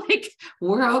out. Like,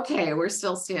 we're okay. We're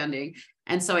still standing.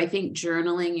 And so I think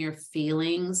journaling your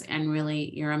feelings and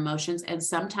really your emotions, and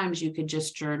sometimes you could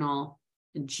just journal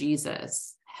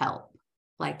Jesus help.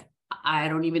 Like, I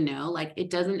don't even know, like it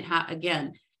doesn't have,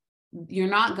 again, you're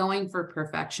not going for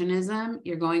perfectionism,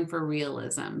 you're going for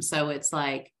realism. So it's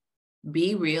like,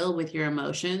 be real with your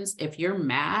emotions. If you're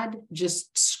mad,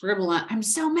 just scribble on, I'm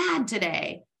so mad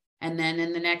today. And then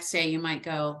in the next day, you might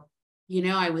go,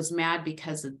 I was mad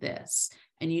because of this.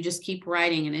 And you just keep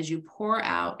writing. And as you pour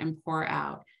out and pour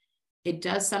out, it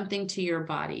does something to your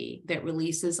body that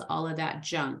releases all of that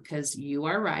junk. Because you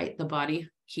are right, the body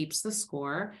keeps the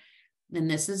score. And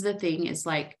this is the thing, it's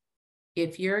like,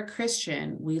 if you're a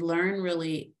Christian, we learn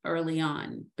really early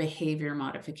on behavior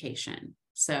modification.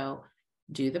 So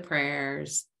do the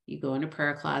prayers, you go in a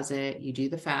prayer closet, you do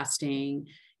the fasting,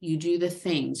 you do the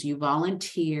things, you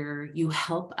volunteer, you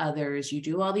help others, you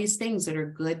do all these things that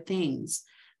are good things,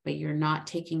 but you're not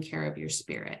taking care of your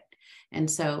spirit. And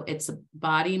so it's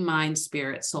body, mind,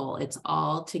 spirit, soul. It's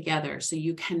all together. So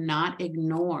you cannot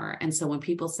ignore. And so when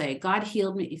people say, God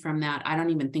healed me from that, I don't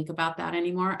even think about that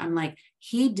anymore. I'm like,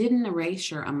 he didn't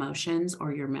erase your emotions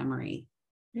or your memory.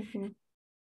 Mm-hmm.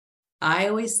 I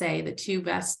always say the two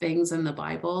best things in the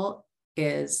Bible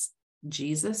is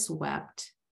Jesus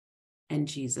wept and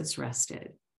Jesus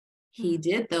rested. He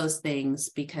did those things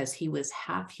because he was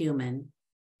half human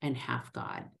and half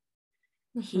God.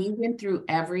 Mm-hmm. He went through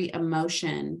every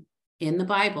emotion in the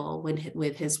Bible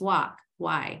with his walk.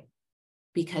 Why?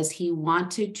 Because he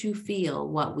wanted to feel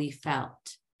what we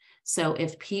felt. So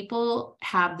if people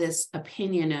have this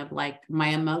opinion of like, my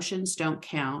emotions don't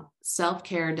count,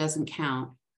 self-care doesn't count,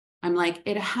 I'm like,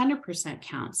 it 100%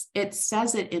 counts. It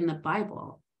says it in the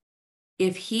Bible.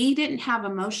 If he didn't have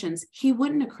emotions, he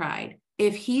wouldn't have cried.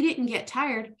 If he didn't get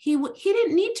tired, he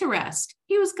didn't need to rest.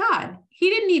 He was God. He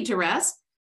didn't need to rest.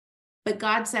 But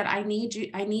God said, I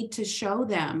need to show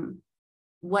them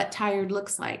what tired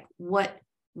looks like, what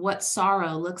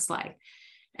sorrow looks like.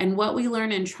 And what we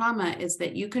learn in trauma is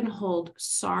that you can hold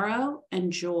sorrow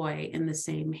and joy in the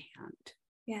same hand.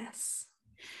 Yes.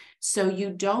 So you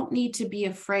don't need to be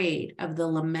afraid of the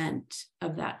lament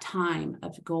of that time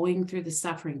of going through the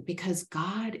suffering, because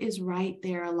God is right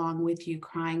there along with you,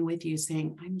 crying with you,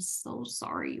 saying, I'm so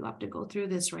sorry you have to go through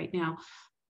this right now,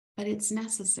 but it's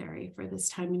necessary for this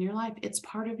time in your life. It's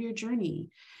part of your journey,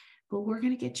 but we're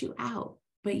going to get you out.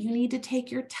 But you need to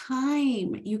take your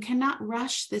time. You cannot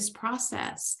rush this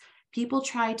process. People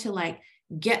try to like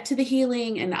get to the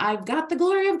healing and I've got the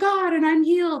glory of God and I'm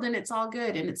healed and it's all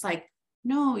good. And it's like,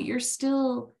 no, you're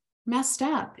still messed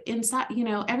up inside.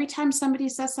 Every time somebody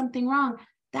says something wrong,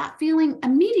 that feeling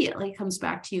immediately comes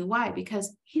back to you. Why?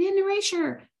 Because he didn't erase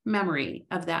your memory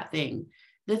of that thing.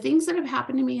 The things that have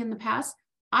happened to me in the past,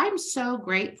 I'm so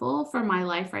grateful for my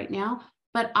life right now,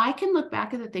 but I can look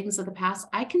back at the things of the past.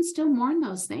 I can still mourn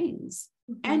those things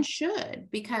and should,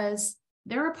 because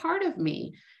they're a part of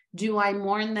me. Do I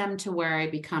mourn them to where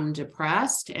I become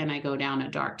depressed and I go down a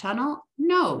dark tunnel?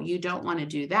 No, you don't want to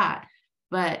do that.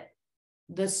 But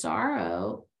the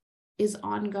sorrow is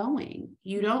ongoing.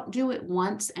 You don't do it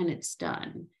once and it's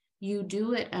done. You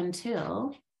do it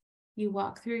until you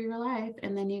walk through your life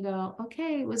and then you go,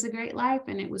 okay, it was a great life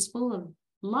and it was full of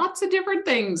lots of different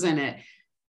things in it.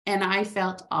 And I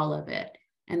felt all of it,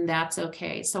 and that's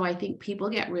okay. So I think people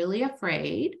get really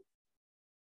afraid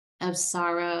of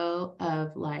sorrow,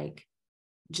 of like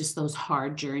just those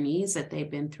hard journeys that they've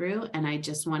been through. And I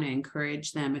just want to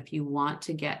encourage them, if you want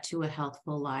to get to a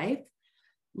healthful life,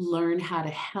 learn how to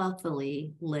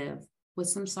healthily live with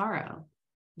some sorrow.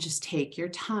 Just take your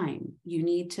time. You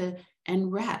need to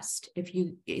and rest.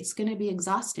 It's going to be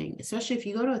exhausting, especially if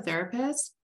you go to a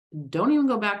therapist. Don't even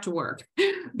go back to work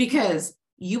because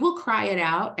you will cry it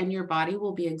out and your body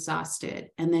will be exhausted.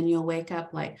 And then you'll wake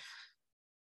up like,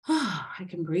 oh, I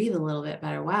can breathe a little bit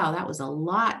better. Wow, that was a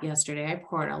lot yesterday. I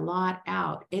poured a lot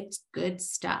out. It's good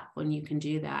stuff when you can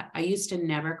do that. I used to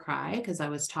never cry because I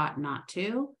was taught not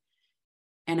to.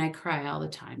 And I cry all the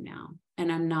time now.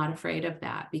 And I'm not afraid of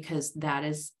that because that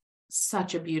is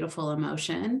such a beautiful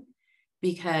emotion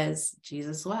because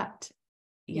Jesus wept.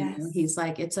 You know, he's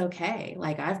like, it's okay.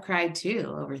 Like I've cried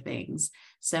too over things.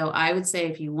 So I would say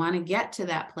if you want to get to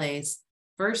that place,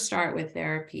 first start with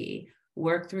therapy,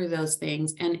 work through those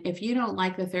things. And if you don't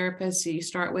like the therapist you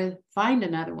start with, find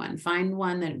another one. Find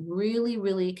one that really,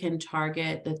 really can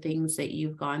target the things that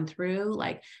you've gone through.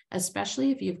 Like,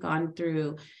 especially if you've gone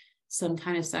through some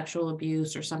kind of sexual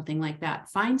abuse or something like that,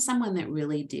 find someone that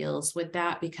really deals with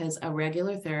that because a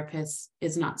regular therapist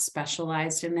is not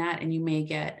specialized in that. And you may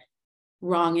get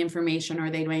wrong information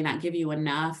or they may not give you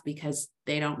enough because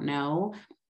they don't know.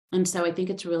 And so I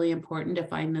think it's really important to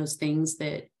find those things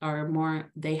that are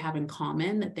more they have in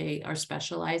common that they are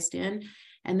specialized in,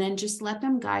 and then just let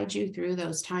them guide you through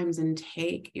those times and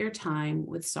take your time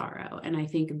with sorrow. And I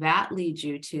think that leads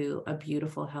you to a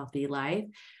beautiful, healthy life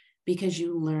because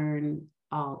you learn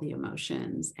all the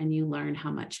emotions and you learn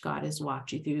how much God has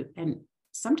walked you through. And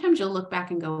sometimes you'll look back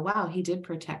and go, wow, he did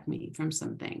protect me from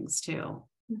some things too.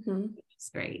 It's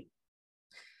great.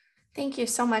 Thank you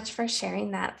so much for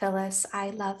sharing that, Phyllis. I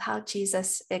love how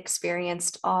Jesus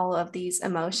experienced all of these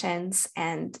emotions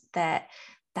and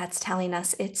that's telling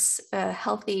us it's a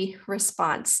healthy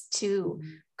response to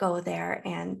go there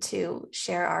and to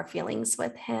share our feelings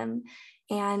with him.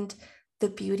 And the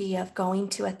beauty of going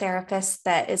to a therapist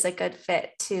that is a good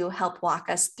fit to help walk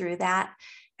us through that.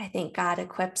 I think God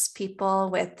equips people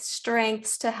with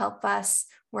strengths to help us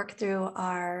work through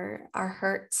our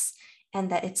hurts,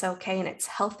 and that it's okay and it's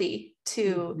healthy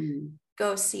to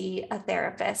go see a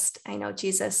therapist. I know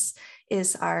Jesus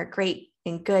is our great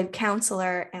and good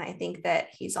counselor, and I think that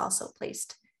he's also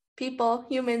placed people,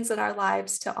 humans in our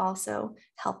lives to also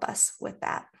help us with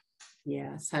that.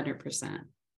 Yes, 100%.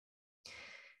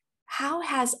 How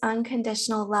has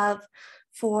unconditional love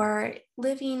for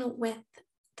living with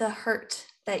the hurt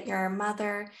that your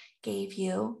mother gave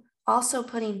you, also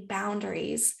putting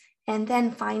boundaries and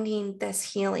then finding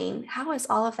this healing, how has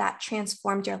all of that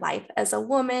transformed your life as a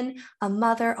woman, a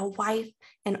mother, a wife,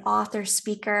 an author,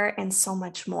 speaker, and so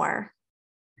much more?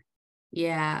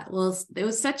 Yeah, well, it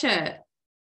was such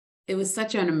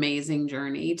an amazing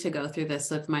journey to go through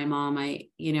this with my mom.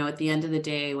 At the end of the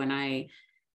day,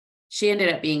 she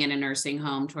ended up being in a nursing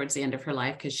home towards the end of her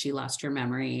life because she lost her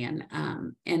memory.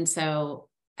 And so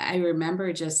I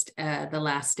remember just the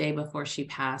last day before she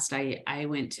passed, I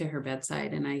went to her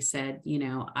bedside and I said,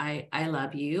 I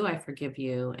love you. I forgive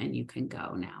you. And you can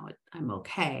go now. I'm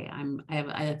okay. I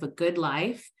have a good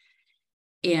life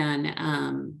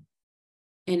and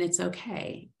it's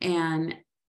okay. And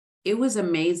it was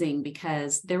amazing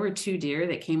because there were 2 deer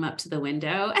that came up to the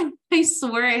window. And I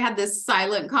swear I had this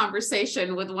silent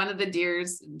conversation with one of the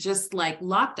deers, just like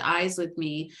locked eyes with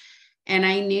me. And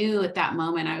I knew at that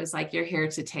moment, I was like, you're here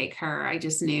to take her. I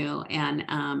just knew. And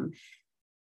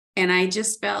I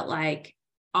just felt like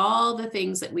all the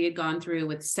things that we had gone through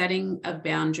with setting of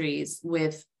boundaries,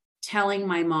 with telling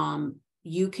my mom,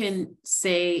 you can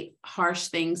say harsh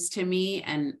things to me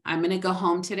and I'm going to go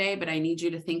home today, but I need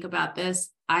you to think about this.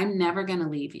 I'm never going to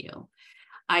leave you.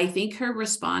 I think her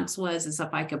response was,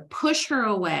 if I could push her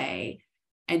away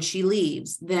and she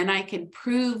leaves, then I could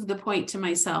prove the point to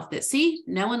myself that, see,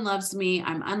 no one loves me.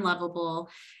 I'm unlovable.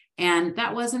 And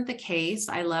that wasn't the case.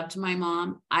 I loved my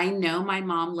mom. I know my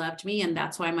mom loved me. And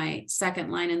that's why my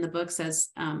second line in the book says,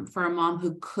 for a mom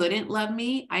who couldn't love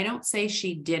me, I don't say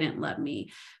she didn't love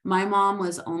me. My mom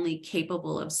was only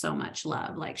capable of so much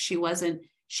love. Like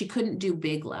she couldn't do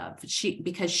big love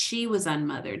because she was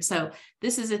unmothered. So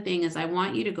this is the thing is I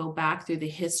want you to go back through the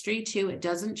history too. It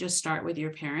doesn't just start with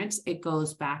your parents. It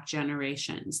goes back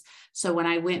generations. So when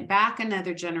I went back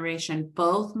another generation,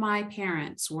 both my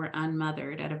parents were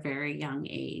unmothered at a very young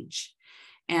age.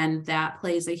 And that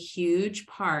plays a huge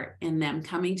part in them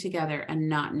coming together and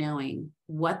not knowing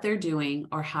what they're doing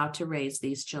or how to raise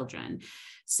these children.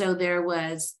 So there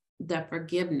was the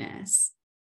forgiveness.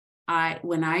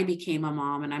 When I became a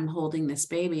mom and I'm holding this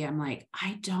baby, I'm like,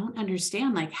 I don't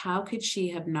understand. Like, how could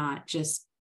she have not just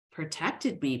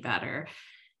protected me better?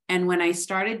 And when I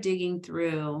started digging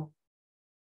through,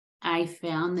 I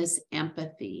found this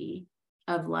empathy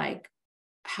of like,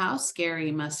 how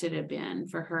scary must it have been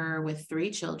for her with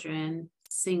 3 children,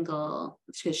 single,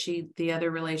 because the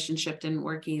other relationship didn't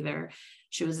work either.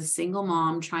 She was a single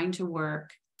mom trying to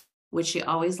work, which she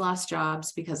always lost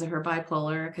jobs because of her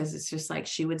bipolar, because it's just like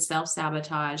she would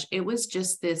self-sabotage. It was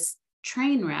just this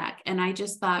train wreck. And I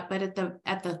just thought, but at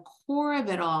the core of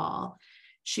it all,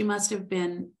 she must have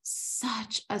been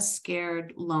such a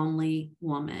scared, lonely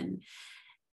woman.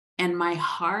 And my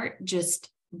heart just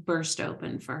burst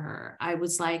open for her. I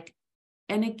was like,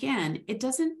 and again,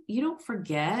 you don't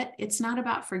forget. It's not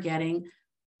about forgetting.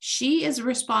 She is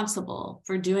responsible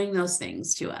for doing those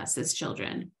things to us as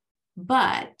children.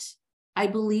 But I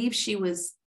believe she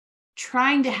was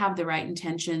trying to have the right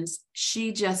intentions.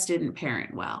 She just didn't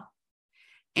parent well.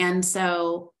 And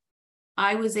so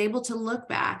I was able to look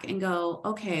back and go,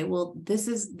 okay, well, this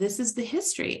is the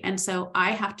history. And so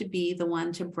I have to be the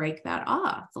one to break that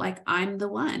off. Like, I'm the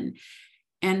one.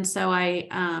 And so I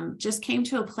just came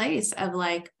to a place of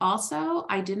like, also,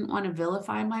 I didn't want to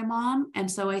vilify my mom.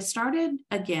 And so I started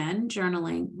again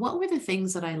journaling. What were the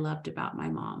things that I loved about my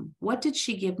mom? What did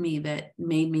she give me that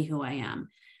made me who I am?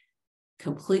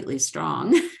 Completely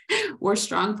strong. We're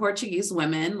strong Portuguese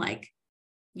women. Like,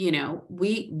 you know,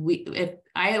 if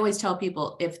I always tell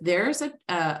people, if there's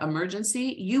a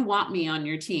emergency, you want me on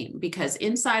your team, because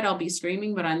inside I'll be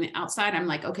screaming, but on the outside, I'm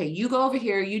like, okay, you go over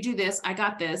here, you do this, I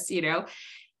got this, you know,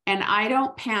 and I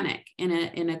don't panic in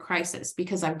a crisis,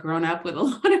 because I've grown up with a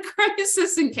lot of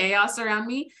crisis and chaos around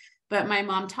me. But my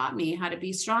mom taught me how to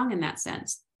be strong in that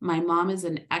sense. My mom is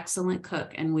an excellent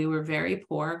cook, and we were very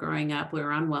poor growing up. We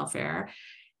were on welfare,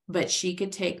 but she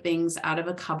could take things out of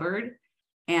a cupboard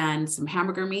and some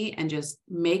hamburger meat and just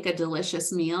make a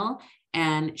delicious meal.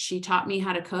 And she taught me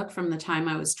how to cook from the time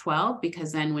I was 12,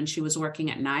 because then when she was working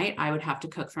at night, I would have to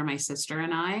cook for my sister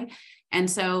and I. And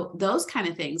so those kind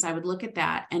of things, I would look at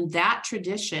that, and that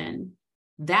tradition,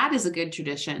 that is a good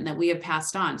tradition that we have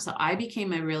passed on. So I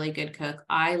became a really good cook.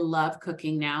 I love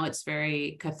cooking now. It's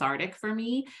very cathartic for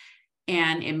me,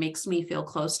 and it makes me feel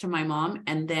close to my mom.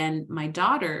 And then my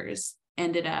daughters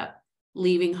ended up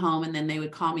leaving home, and then they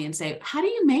would call me and say, how do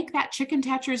you make that chicken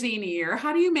tetrazzini, or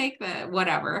how do you make the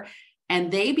whatever? And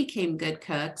they became good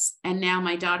cooks. And now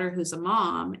my daughter, who's a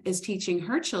mom, is teaching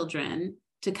her children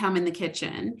to come in the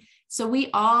kitchen. So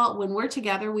when we're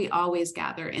together, we always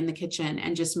gather in the kitchen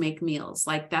and just make meals.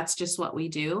 Like, that's just what we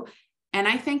do. And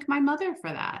I thank my mother for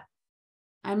that.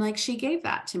 I'm like, she gave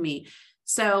that to me.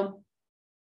 So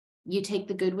you take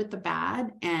the good with the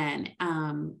bad, and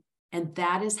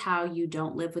that is how you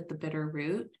don't live with the bitter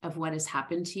root of what has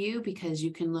happened to you, because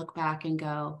you can look back and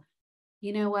go,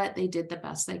 you know what? They did the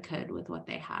best they could with what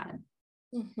they had.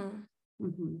 Mm-hmm.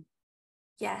 Mm-hmm.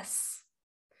 Yes.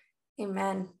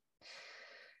 Amen.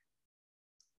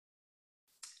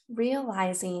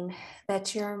 Realizing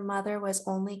that your mother was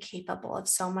only capable of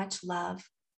so much love,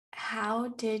 how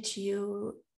did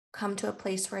you come to a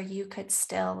place where you could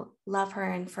still love her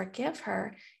and forgive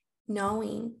her,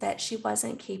 knowing that she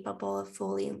wasn't capable of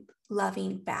fully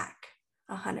loving back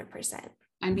 100%?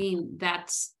 I mean,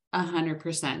 that's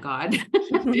 100% God,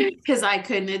 because I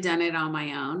couldn't have done it on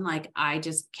my own. Like, I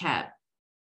just kept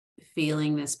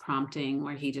feeling this prompting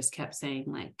where he just kept saying,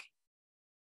 like,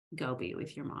 go be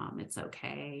with your mom. It's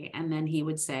okay. And then he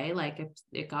would say, like, if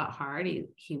it got hard,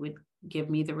 he would give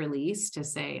me the release to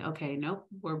say, okay, nope,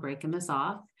 we're breaking this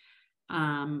off.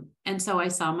 And so I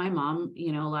saw my mom,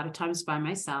 you know, a lot of times by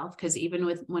myself, because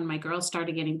even when my girls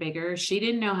started getting bigger, she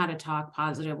didn't know how to talk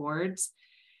positive words.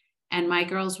 And my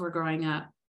girls were growing up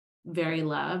very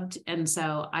loved. And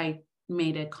so I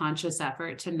made a conscious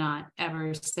effort to not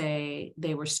ever say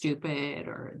they were stupid,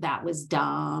 or that was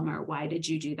dumb, or why did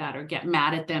you do that, or get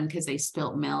mad at them because they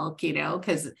spilt milk, you know,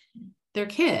 because they're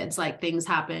kids, like, things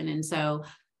happen. And so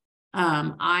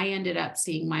I ended up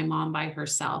seeing my mom by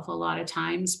herself a lot of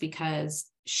times, because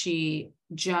she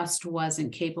just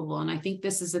wasn't capable. And I think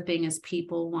this is the thing, is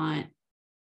people want,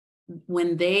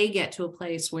 when they get to a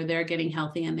place where they're getting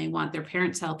healthy and they want their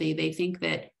parents healthy, they think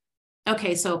that,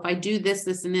 okay, so if I do this,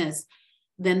 this, and this,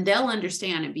 then they'll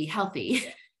understand and be healthy.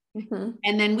 Mm-hmm.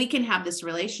 And then we can have this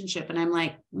relationship. And I'm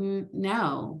like,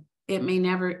 no,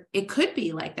 it could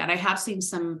be like that. I have seen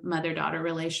some mother-daughter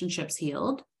relationships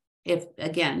healed, if,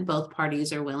 again, both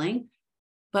parties are willing,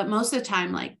 but most of the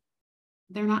time, like,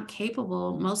 they're not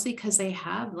capable, mostly because they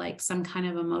have like some kind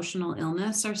of emotional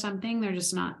illness or something. They're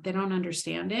just not, they don't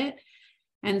understand it.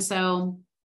 And so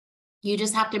you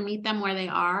just have to meet them where they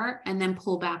are, and then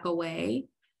pull back away,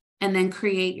 and then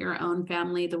create your own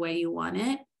family the way you want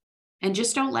it. And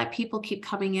just don't let people keep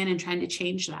coming in and trying to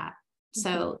change that.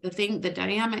 So the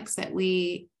dynamics that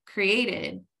we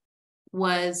created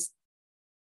was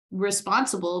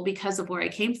responsible because of where I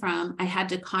came from. I had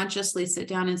to consciously sit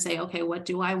down and say, okay, what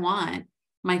do I want?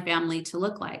 my family to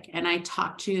look like. And I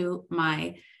talked to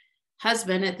my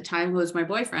husband at the time, who was my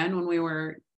boyfriend when we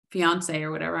were fiance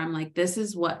or whatever. I'm like, this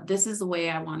is the way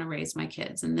I want to raise my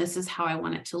kids. And this is how I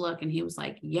want it to look. And he was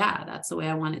like, yeah, that's the way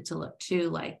I want it to look too.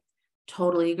 Like,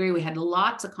 totally agree. We had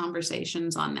lots of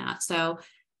conversations on that. So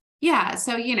yeah.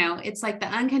 So, it's like the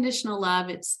unconditional love.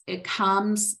 It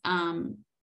comes,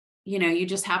 you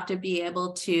just have to be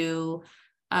able to,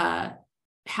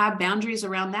 have boundaries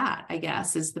around that, I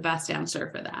guess, is the best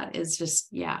answer for that, is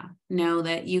just, know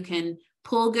that you can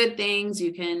pull good things.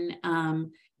 You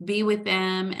can, be with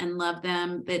them and love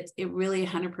them. That it really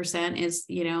 100% is,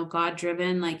 God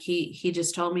driven. Like he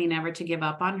just told me never to give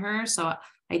up on her. So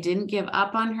I didn't give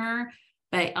up on her,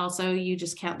 but also you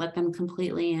just can't let them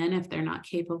completely in if they're not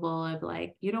capable of,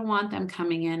 like, you don't want them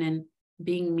coming in and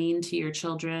being mean to your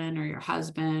children or your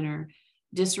husband or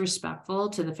disrespectful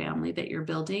to the family that you're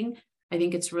building. I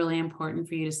think it's really important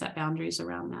for you to set boundaries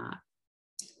around that.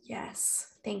 Yes.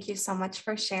 Thank you so much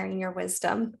for sharing your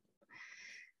wisdom.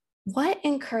 What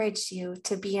encouraged you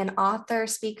to be an author,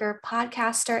 speaker,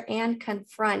 podcaster, and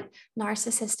confront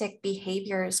narcissistic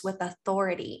behaviors with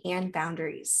authority and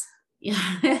boundaries?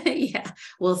 Yeah.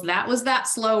 Well, that was that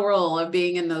slow roll of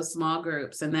being in those small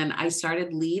groups. And then I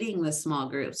started leading the small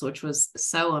groups, which was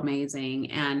so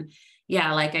amazing. And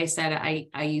yeah, like I said,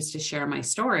 I used to share my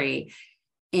story,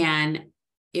 and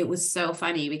it was so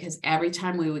funny because every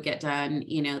time we would get done,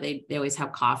 they always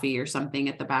have coffee or something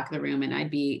at the back of the room, and I'd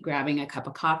be grabbing a cup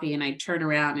of coffee and I'd turn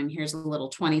around and here's a little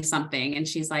 20 something. And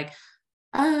she's like,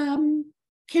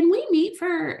 can we meet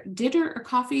for dinner or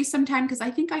coffee sometime? Cause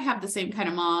I think I have the same kind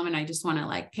of mom and I just want to,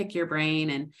 like, pick your brain.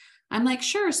 And I'm like,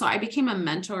 sure. So I became a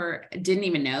mentor, didn't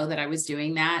even know that I was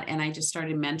doing that. And I just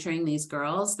started mentoring these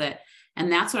girls and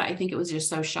that's what I think, it was just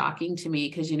so shocking to me,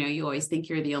 because, you always think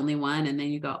you're the only one. And then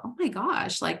you go, oh my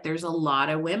gosh, like there's a lot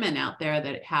of women out there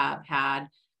that have had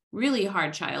really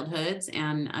hard childhoods,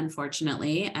 and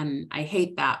unfortunately, and I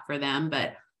hate that for them.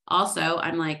 But also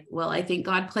I'm like, well, I think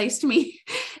God placed me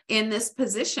in this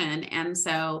position. And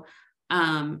so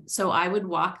I would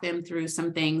walk them through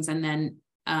some things. And then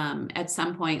at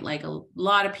some point, like a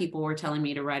lot of people were telling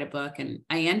me to write a book, and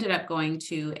I ended up going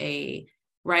to a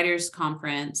writers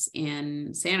conference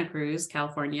in Santa Cruz,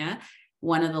 California,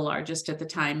 one of the largest at the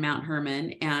time, Mount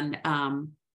Hermon. And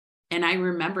I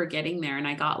remember getting there, and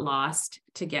I got lost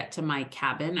to get to my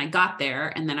cabin. I got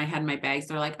there and then I had my bags.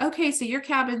 They're like, okay, so your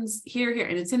cabin's here,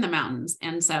 and it's in the mountains.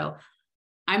 And so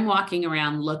I'm walking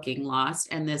around looking lost,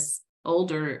 and this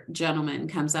older gentleman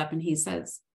comes up and he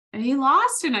says, are you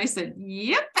lost? And I said,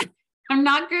 yep, I'm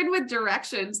not good with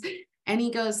directions. And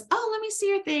he goes, oh, let me see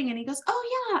your thing. And he goes,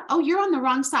 oh yeah, oh, you're on the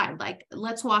wrong side. Like,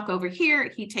 let's walk over here.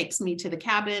 He takes me to the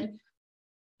cabin.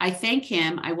 I thank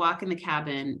him. I walk in the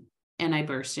cabin and I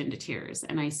burst into tears.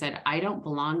 And I said, I don't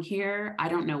belong here. I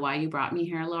don't know why you brought me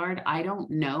here, Lord. I don't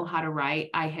know how to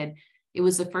write. It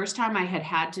was the first time I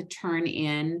had to turn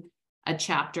in a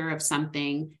chapter of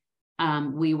something.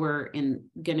 We were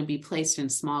going to be placed in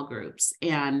small groups,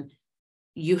 and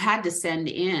you had to send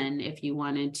in, if you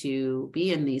wanted to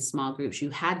be in these small groups, you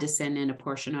had to send in a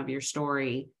portion of your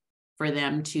story for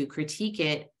them to critique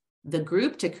it, the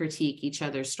group to critique each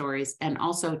other's stories, and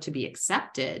also to be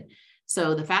accepted.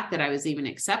 So the fact that I was even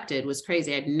accepted was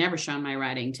crazy. I'd never shown my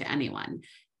writing to anyone.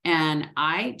 And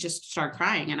I just started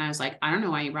crying, and I was like, I don't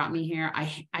know why you brought me here.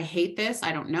 I hate this.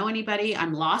 I don't know anybody.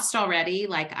 I'm lost already.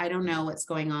 Like, I don't know what's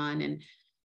going on.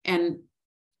 And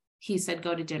he said,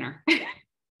 go to dinner.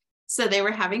 So they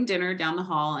were having dinner down the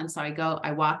hall. And so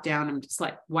I walk down, I'm just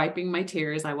like wiping my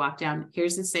tears. I walk down,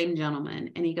 here's the same gentleman.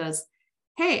 And he goes,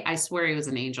 hey, I swear he was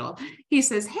an angel. He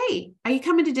says, hey, are you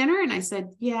coming to dinner? And I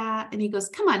said, yeah. And he goes,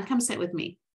 come on, come sit with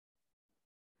me.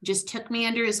 Just took me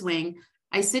under his wing.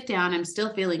 I sit down, I'm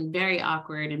still feeling very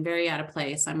awkward and very out of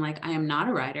place. I'm like, I am not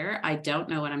a writer. I don't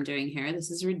know what I'm doing here.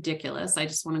 This is ridiculous. I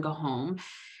just want to go home.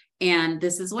 And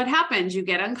this is what happens. You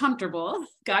get uncomfortable.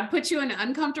 God puts you in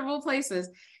uncomfortable places.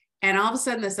 And all of a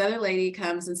sudden, this other lady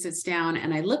comes and sits down,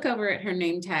 and I look over at her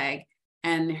name tag,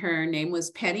 and her name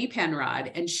was Penny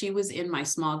Penrod, and she was in my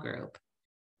small group.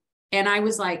 And I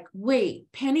was like,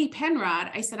 wait, Penny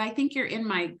Penrod. I said, I think you're in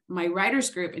my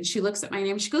writers group. And she looks at my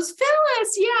name. She goes, Phylis,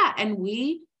 yeah. And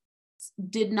we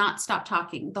did not stop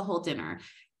talking the whole dinner.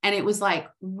 And it was like,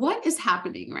 what is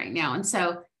happening right now? And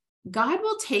so God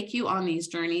will take you on these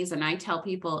journeys. And I tell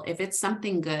people, if it's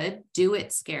something good, do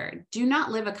it scared. Do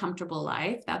not live a comfortable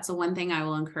life. That's the one thing I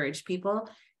will encourage people.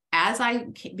 As I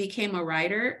became a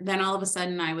writer, then all of a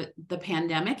sudden the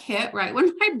pandemic hit right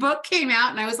when my book came out.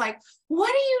 And I was like, what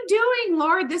are you doing,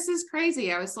 Lord? This is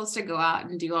crazy. I was supposed to go out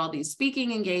and do all these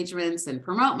speaking engagements and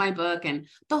promote my book, and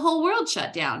the whole world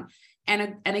shut down.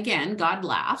 And again, God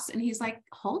laughs and he's like,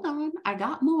 hold on, I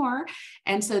got more.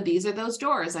 And so these are those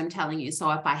doors I'm telling you. So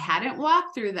if I hadn't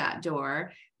walked through that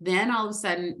door, then all of a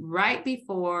sudden, right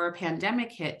before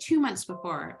pandemic hit, 2 months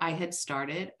before, I had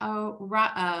started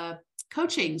a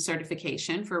coaching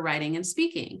certification for writing and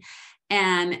speaking.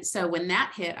 And so when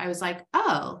that hit, I was like,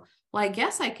 oh, well, I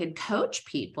guess I could coach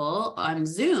people on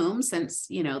Zoom since,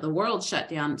 the world shut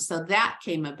down. So that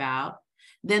came about.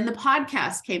 Then the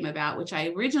podcast came about, which I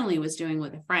originally was doing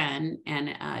with a friend,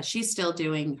 and she's still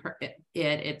doing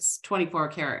it's 24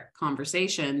 Karat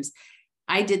Conversations.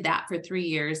 I did that for 3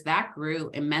 years. That grew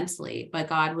immensely, but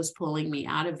God was pulling me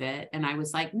out of it. And I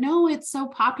was like, no, it's so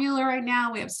popular right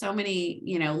now. We have so many,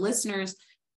 listeners,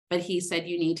 but he said,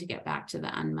 you need to get back to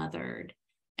the unmothered.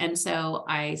 And so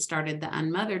I started the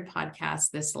Unmothered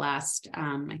podcast this last,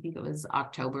 I think it was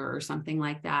October or something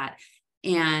like that.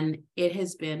 And it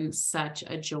has been such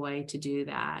a joy to do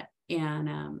that. And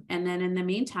then in the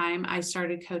meantime, I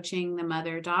started coaching the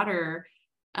mother-daughter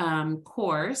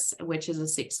course, which is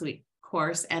a 6-week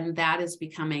course. And that is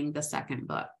becoming the second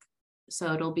book.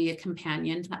 So it'll be a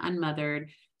companion to Unmothered.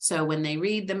 So when they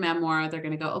read the memoir, they're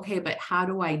going to go, okay, but how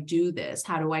do I do this?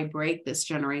 How do I break this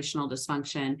generational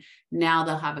dysfunction? Now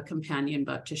they'll have a companion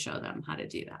book to show them how to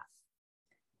do that.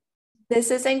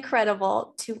 This is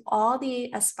incredible. To all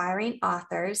the aspiring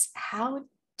authors, how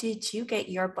did you get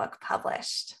your book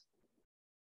published?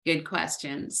 Good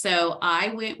question. So I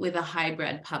went with a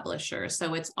hybrid publisher.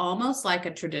 So it's almost like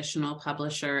a traditional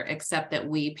publisher, except that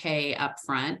we pay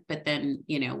upfront, but then,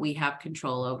 we have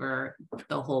control over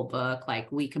the whole book.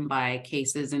 Like we can buy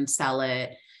cases and sell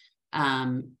it.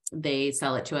 They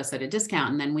sell it to us at a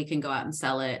discount, and then we can go out and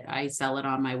sell it. I sell it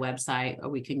on my website, or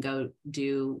we can go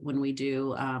when we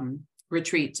do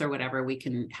retreats or whatever, we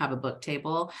can have a book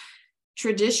table.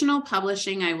 Traditional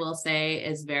publishing, I will say,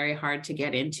 is very hard to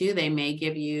get into. They may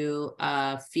give you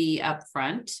a fee up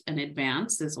front, an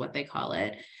advance is what they call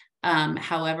it.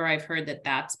 However, I've heard that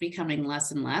that's becoming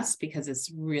less and less because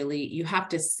it's really, you have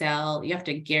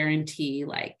to guarantee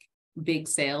like big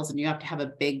sales, and you have to have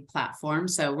a big platform.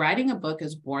 So writing a book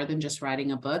is more than just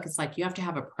writing a book. It's like you have to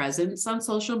have a presence on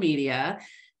social media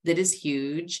that is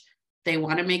huge. They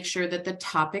want to make sure that the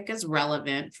topic is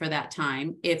relevant for that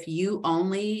time. If you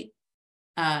only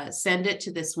send it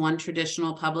to this one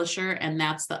traditional publisher, and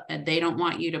they don't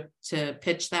want you to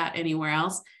pitch that anywhere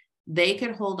else, they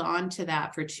could hold on to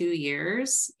that for 2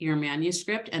 years, your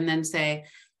manuscript, and then say,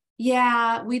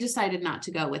 yeah, we decided not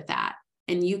to go with that.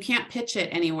 And you can't pitch it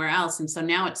anywhere else. And so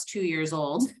now it's 2 years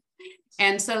old.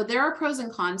 And so there are pros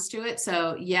and cons to it.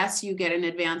 So yes, you get an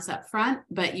advance up front,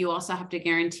 but you also have to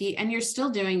guarantee, and you're still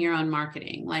doing your own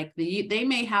marketing. Like they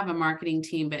may have a marketing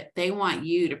team, but they want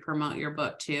you to promote your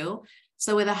book too.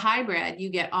 So with a hybrid,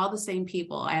 you get all the same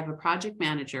people. I have a project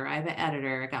manager, I have an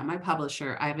editor, I got my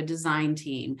publisher, I have a design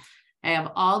team. I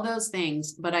have all those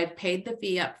things, but I've paid the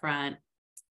fee up front.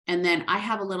 And then I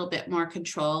have a little bit more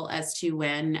control as to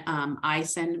when I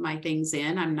send my things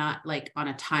in. I'm not like on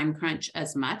a time crunch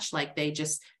as much. Like they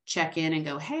just check in and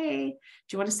go, hey, do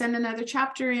you want to send another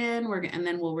chapter in? And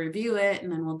then we'll review it,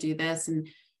 and then we'll do this.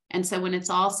 And so when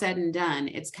it's all said and done,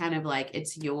 it's kind of like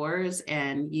it's yours,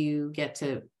 and you get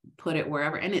to put it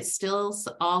wherever. And it's still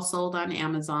all sold on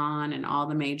Amazon and all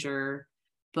the major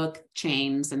book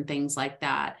chains and things like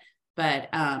that. But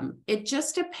it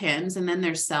just depends. And then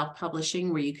there's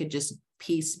self-publishing where you could just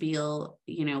piecemeal,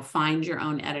 find your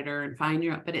own editor and find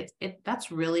your own, but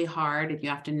that's really hard, and you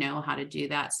have to know how to do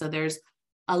that. So there's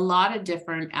a lot of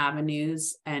different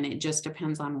avenues, and it just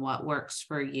depends on what works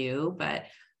for you. But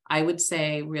I would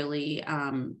say really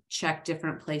check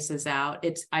different places out.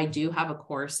 I do have a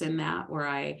course in that where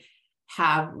I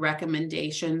have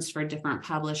recommendations for different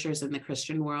publishers in the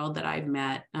Christian world that I've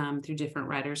met through different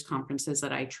writers' conferences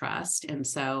that I trust. And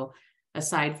so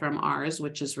aside from ours,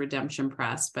 which is Redemption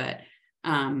Press, but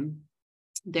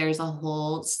there's a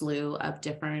whole slew of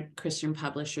different Christian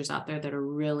publishers out there that are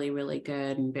really, really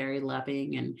good and very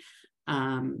loving.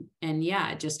 And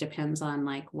yeah, it just depends on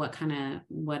like what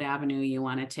avenue you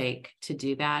want to take to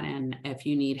do that. And if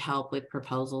you need help with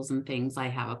proposals and things, I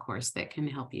have a course that can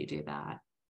help you do that.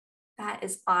 That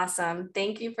is awesome.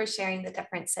 Thank you for sharing the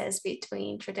differences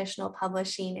between traditional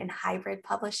publishing and hybrid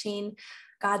publishing.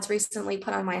 God's recently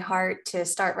put on my heart to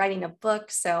start writing a book,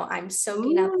 so I'm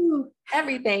soaking up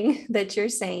everything that you're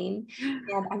saying.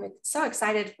 And I'm so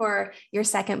excited for your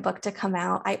second book to come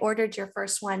out. I ordered your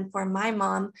first one for my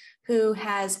mom, who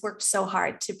has worked so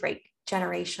hard to break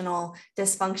generational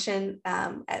dysfunction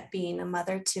at being a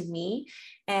mother to me.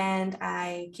 And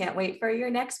I can't wait for your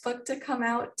next book to come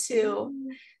out too.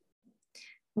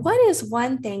 What is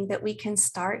one thing that we can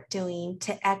start doing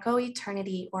to echo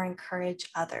eternity or encourage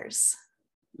others?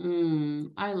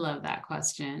 I love that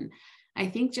question. I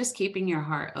think just keeping your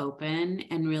heart open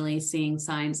and really seeing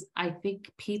signs. I think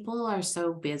people are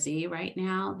so busy right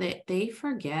now that they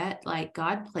forget, like,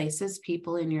 God places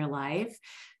people in your life.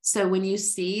 So when you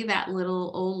see that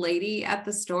little old lady at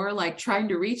the store, like trying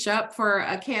to reach up for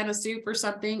a can of soup or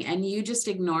something, and you just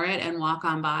ignore it and walk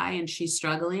on by and she's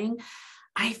struggling,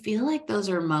 I feel like those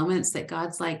are moments that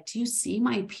God's like, do you see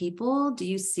my people? Do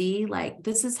you see, like,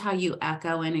 this is how you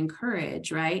echo and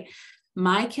encourage, right?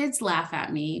 My kids laugh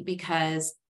at me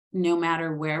because no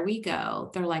matter where we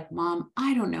go, they're like, Mom,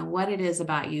 I don't know what it is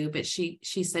about you, but she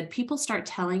said, people start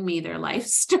telling me their life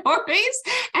stories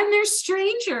and they're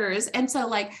strangers. And so,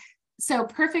 like, so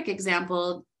perfect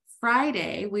example,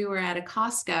 Friday, we were at a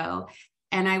Costco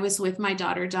and I was with my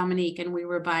daughter, Dominique, and we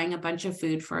were buying a bunch of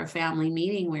food for a family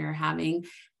meeting we were having.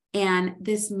 And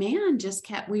this man just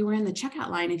we were in the checkout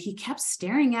line and he kept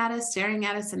staring at us.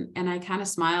 And I kind of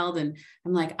smiled and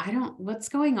I'm like, what's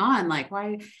going on? Like,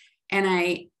 why?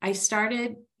 And I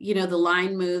started, the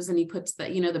line moves and he puts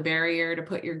the barrier to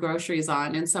put your groceries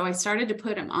on. And so I started to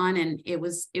put them on and it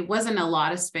wasn't a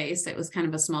lot of space. It was kind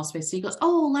of a small space. So he goes,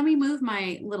 oh, let me move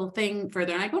my little thing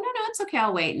further. And I go, no, it's okay.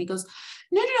 I'll wait. And he goes,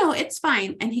 no, it's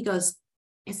fine. And he goes,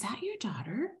 is that your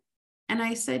daughter? And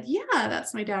I said, yeah,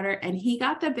 that's my daughter. And he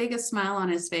got the biggest smile on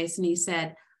his face. And he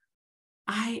said,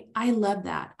 I love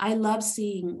that. I love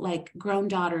seeing, like, grown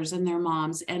daughters and their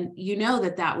moms. And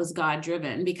that was God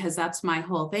driven, because that's my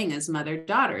whole thing is mother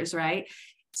daughters. Right.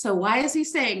 So why is he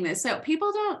saying this? So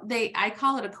people I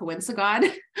call it a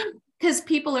coincidence because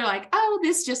people are like, oh,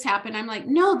 this just happened. I'm like,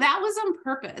 no, that was on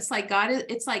purpose. Like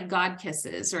it's like God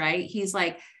kisses, right? He's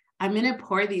like, I'm going to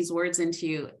pour these words into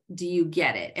you. Do you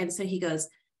get it? And so he goes,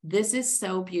 this is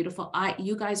so beautiful.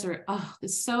 You guys are,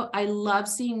 I love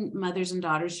seeing mothers and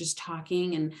daughters just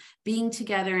talking and being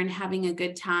together and having a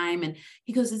good time. And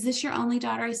he goes, is this your only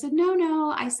daughter? I said,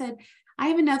 no. I said, I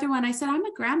have another one. I said, I'm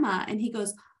a grandma. And he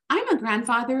goes, I'm a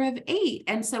grandfather of 8.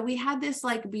 And so we had this,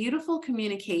 like, beautiful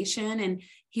communication. And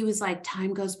he was like,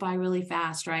 time goes by really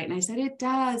fast, right? And I said, it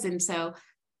does. And so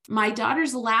my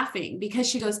daughter's laughing because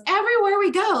she goes, everywhere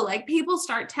we go, like, people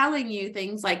start telling you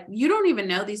things like, you don't even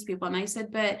know these people. And I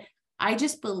said, but I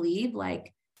just believe,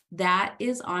 like, that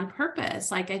is on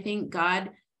purpose. Like, I think God,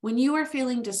 when you are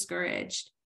feeling discouraged,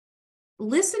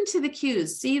 listen to the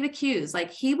cues, see the cues.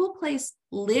 Like, he will place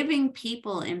living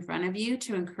people in front of you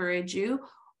to encourage you.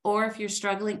 Or if you're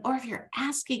struggling, or if you're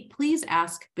asking, please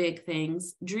ask big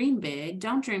things, dream big,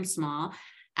 don't dream small,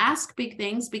 ask big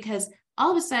things, because all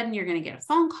of a sudden you're going to get a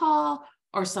phone call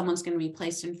or someone's going to be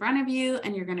placed in front of you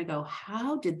and you're going to go,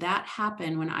 how did that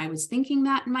happen when I was thinking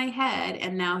that in my head?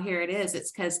 And now here it is.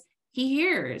 It's because he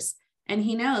hears and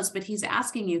he knows, but he's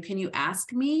asking you, can you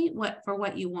ask me for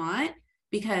what you want?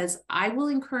 Because I will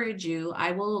encourage you.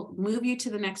 I will move you to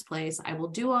the next place. I will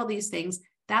do all these things.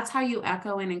 That's how you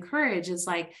echo and encourage, is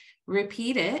like,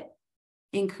 repeat it,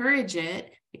 encourage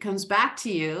it. It comes back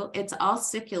to you. It's all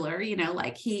secular,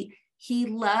 like he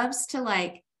loves to,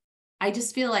 like, I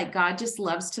just feel like God just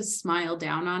loves to smile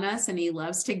down on us and he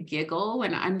loves to giggle.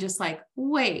 And I'm just like,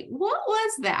 wait, what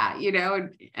was that?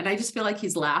 And I just feel like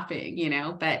he's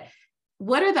laughing, but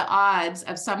what are the odds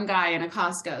of some guy in a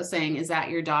Costco saying, is that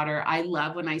your daughter? I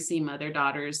love when I see mother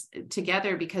daughters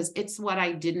together, because it's what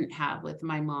I didn't have with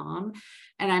my mom.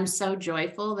 And I'm so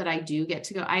joyful that I do get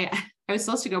to go. I was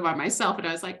supposed to go by myself and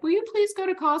I was like, will you please go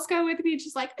to Costco with me? And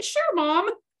she's like, sure, Mom.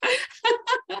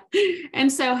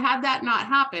 And so had that not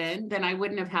happened, then I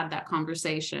wouldn't have had that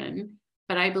conversation.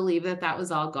 But I believe that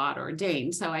was all God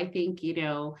ordained. So I think, be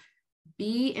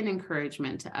an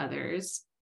encouragement to others.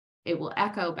 It will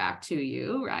echo back to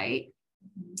you, right?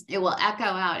 It will echo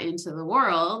out into the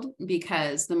world,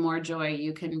 because the more joy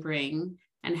you can bring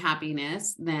and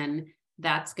happiness, then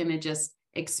that's going to just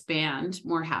expand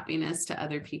more happiness to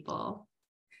other people.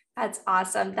 That's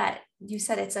awesome that you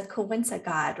said it's a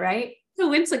coincidence, right?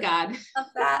 Coincidence. Love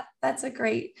that. That's a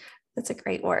great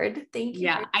word. Thank you.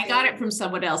 Yeah, I got it from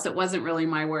someone else. It wasn't really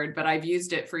my word, but I've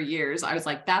used it for years. I was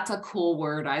like, that's a cool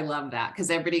word. I love that. Because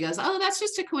everybody goes, oh, that's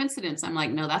just a coincidence. I'm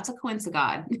like, no, that's a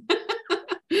coincidence.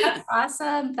 That's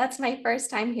awesome. That's my first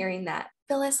time hearing that.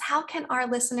 Phylis, how can our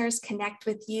listeners connect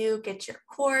with you, get your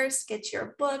course, get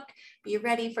your book, be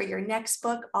ready for your next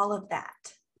book, all of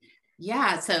that?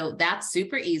 Yeah, so that's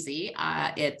super easy.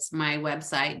 It's my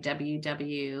website,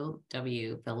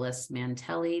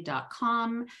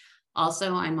 www.phylismantelli.com.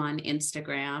 Also, I'm on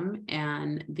Instagram,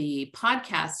 and the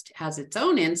podcast has its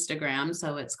own Instagram.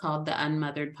 So it's called the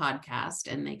Unmothered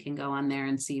Podcast, and they can go on there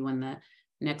and see when the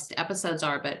next episodes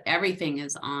are. But everything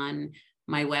is on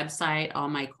my website, all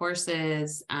my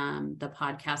courses. The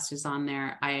podcast is on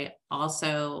there. I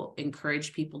also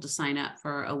encourage people to sign up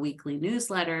for a weekly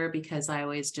newsletter, because I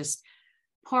always just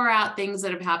pour out things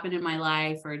that have happened in my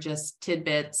life, or just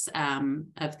tidbits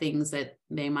of things that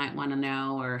they might want to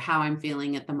know, or how I'm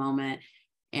feeling at the moment.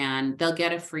 And they'll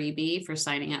get a freebie for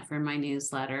signing up for my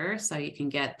newsletter. So you can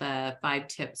get the 5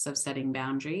 tips of setting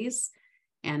boundaries.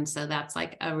 And so that's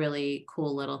like a really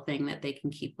cool little thing that they can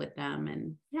keep with them.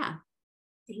 And yeah.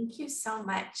 Thank you so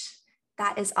much.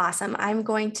 That is awesome. I'm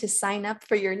going to sign up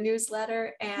for your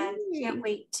newsletter and can't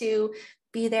wait to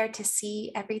be there to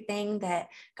see everything that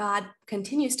God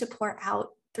continues to pour out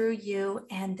through you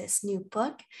and this new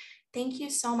book. Thank you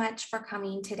so much for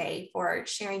coming today, for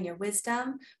sharing your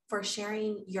wisdom, for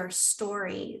sharing your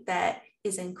story that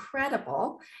is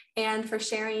incredible, and for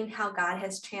sharing how God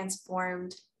has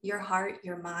transformed your heart,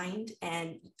 your mind,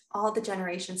 and all the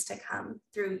generations to come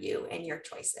through you and your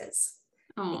choices.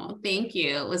 Oh, thank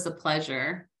you. It was a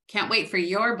pleasure. Can't wait for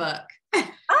your book.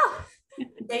 Oh,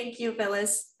 thank you,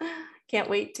 Phylis. Can't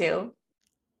wait to.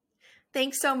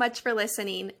 Thanks so much for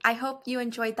listening. I hope you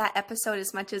enjoyed that episode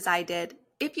as much as I did.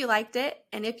 If you liked it,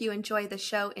 and if you enjoy the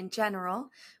show in general,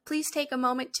 please take a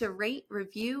moment to rate,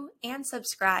 review, and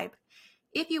subscribe.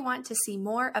 If you want to see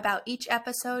more about each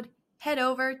episode, head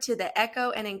over to the Echo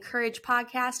and Encourage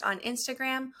podcast on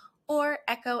Instagram or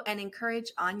Echo and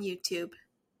Encourage on YouTube.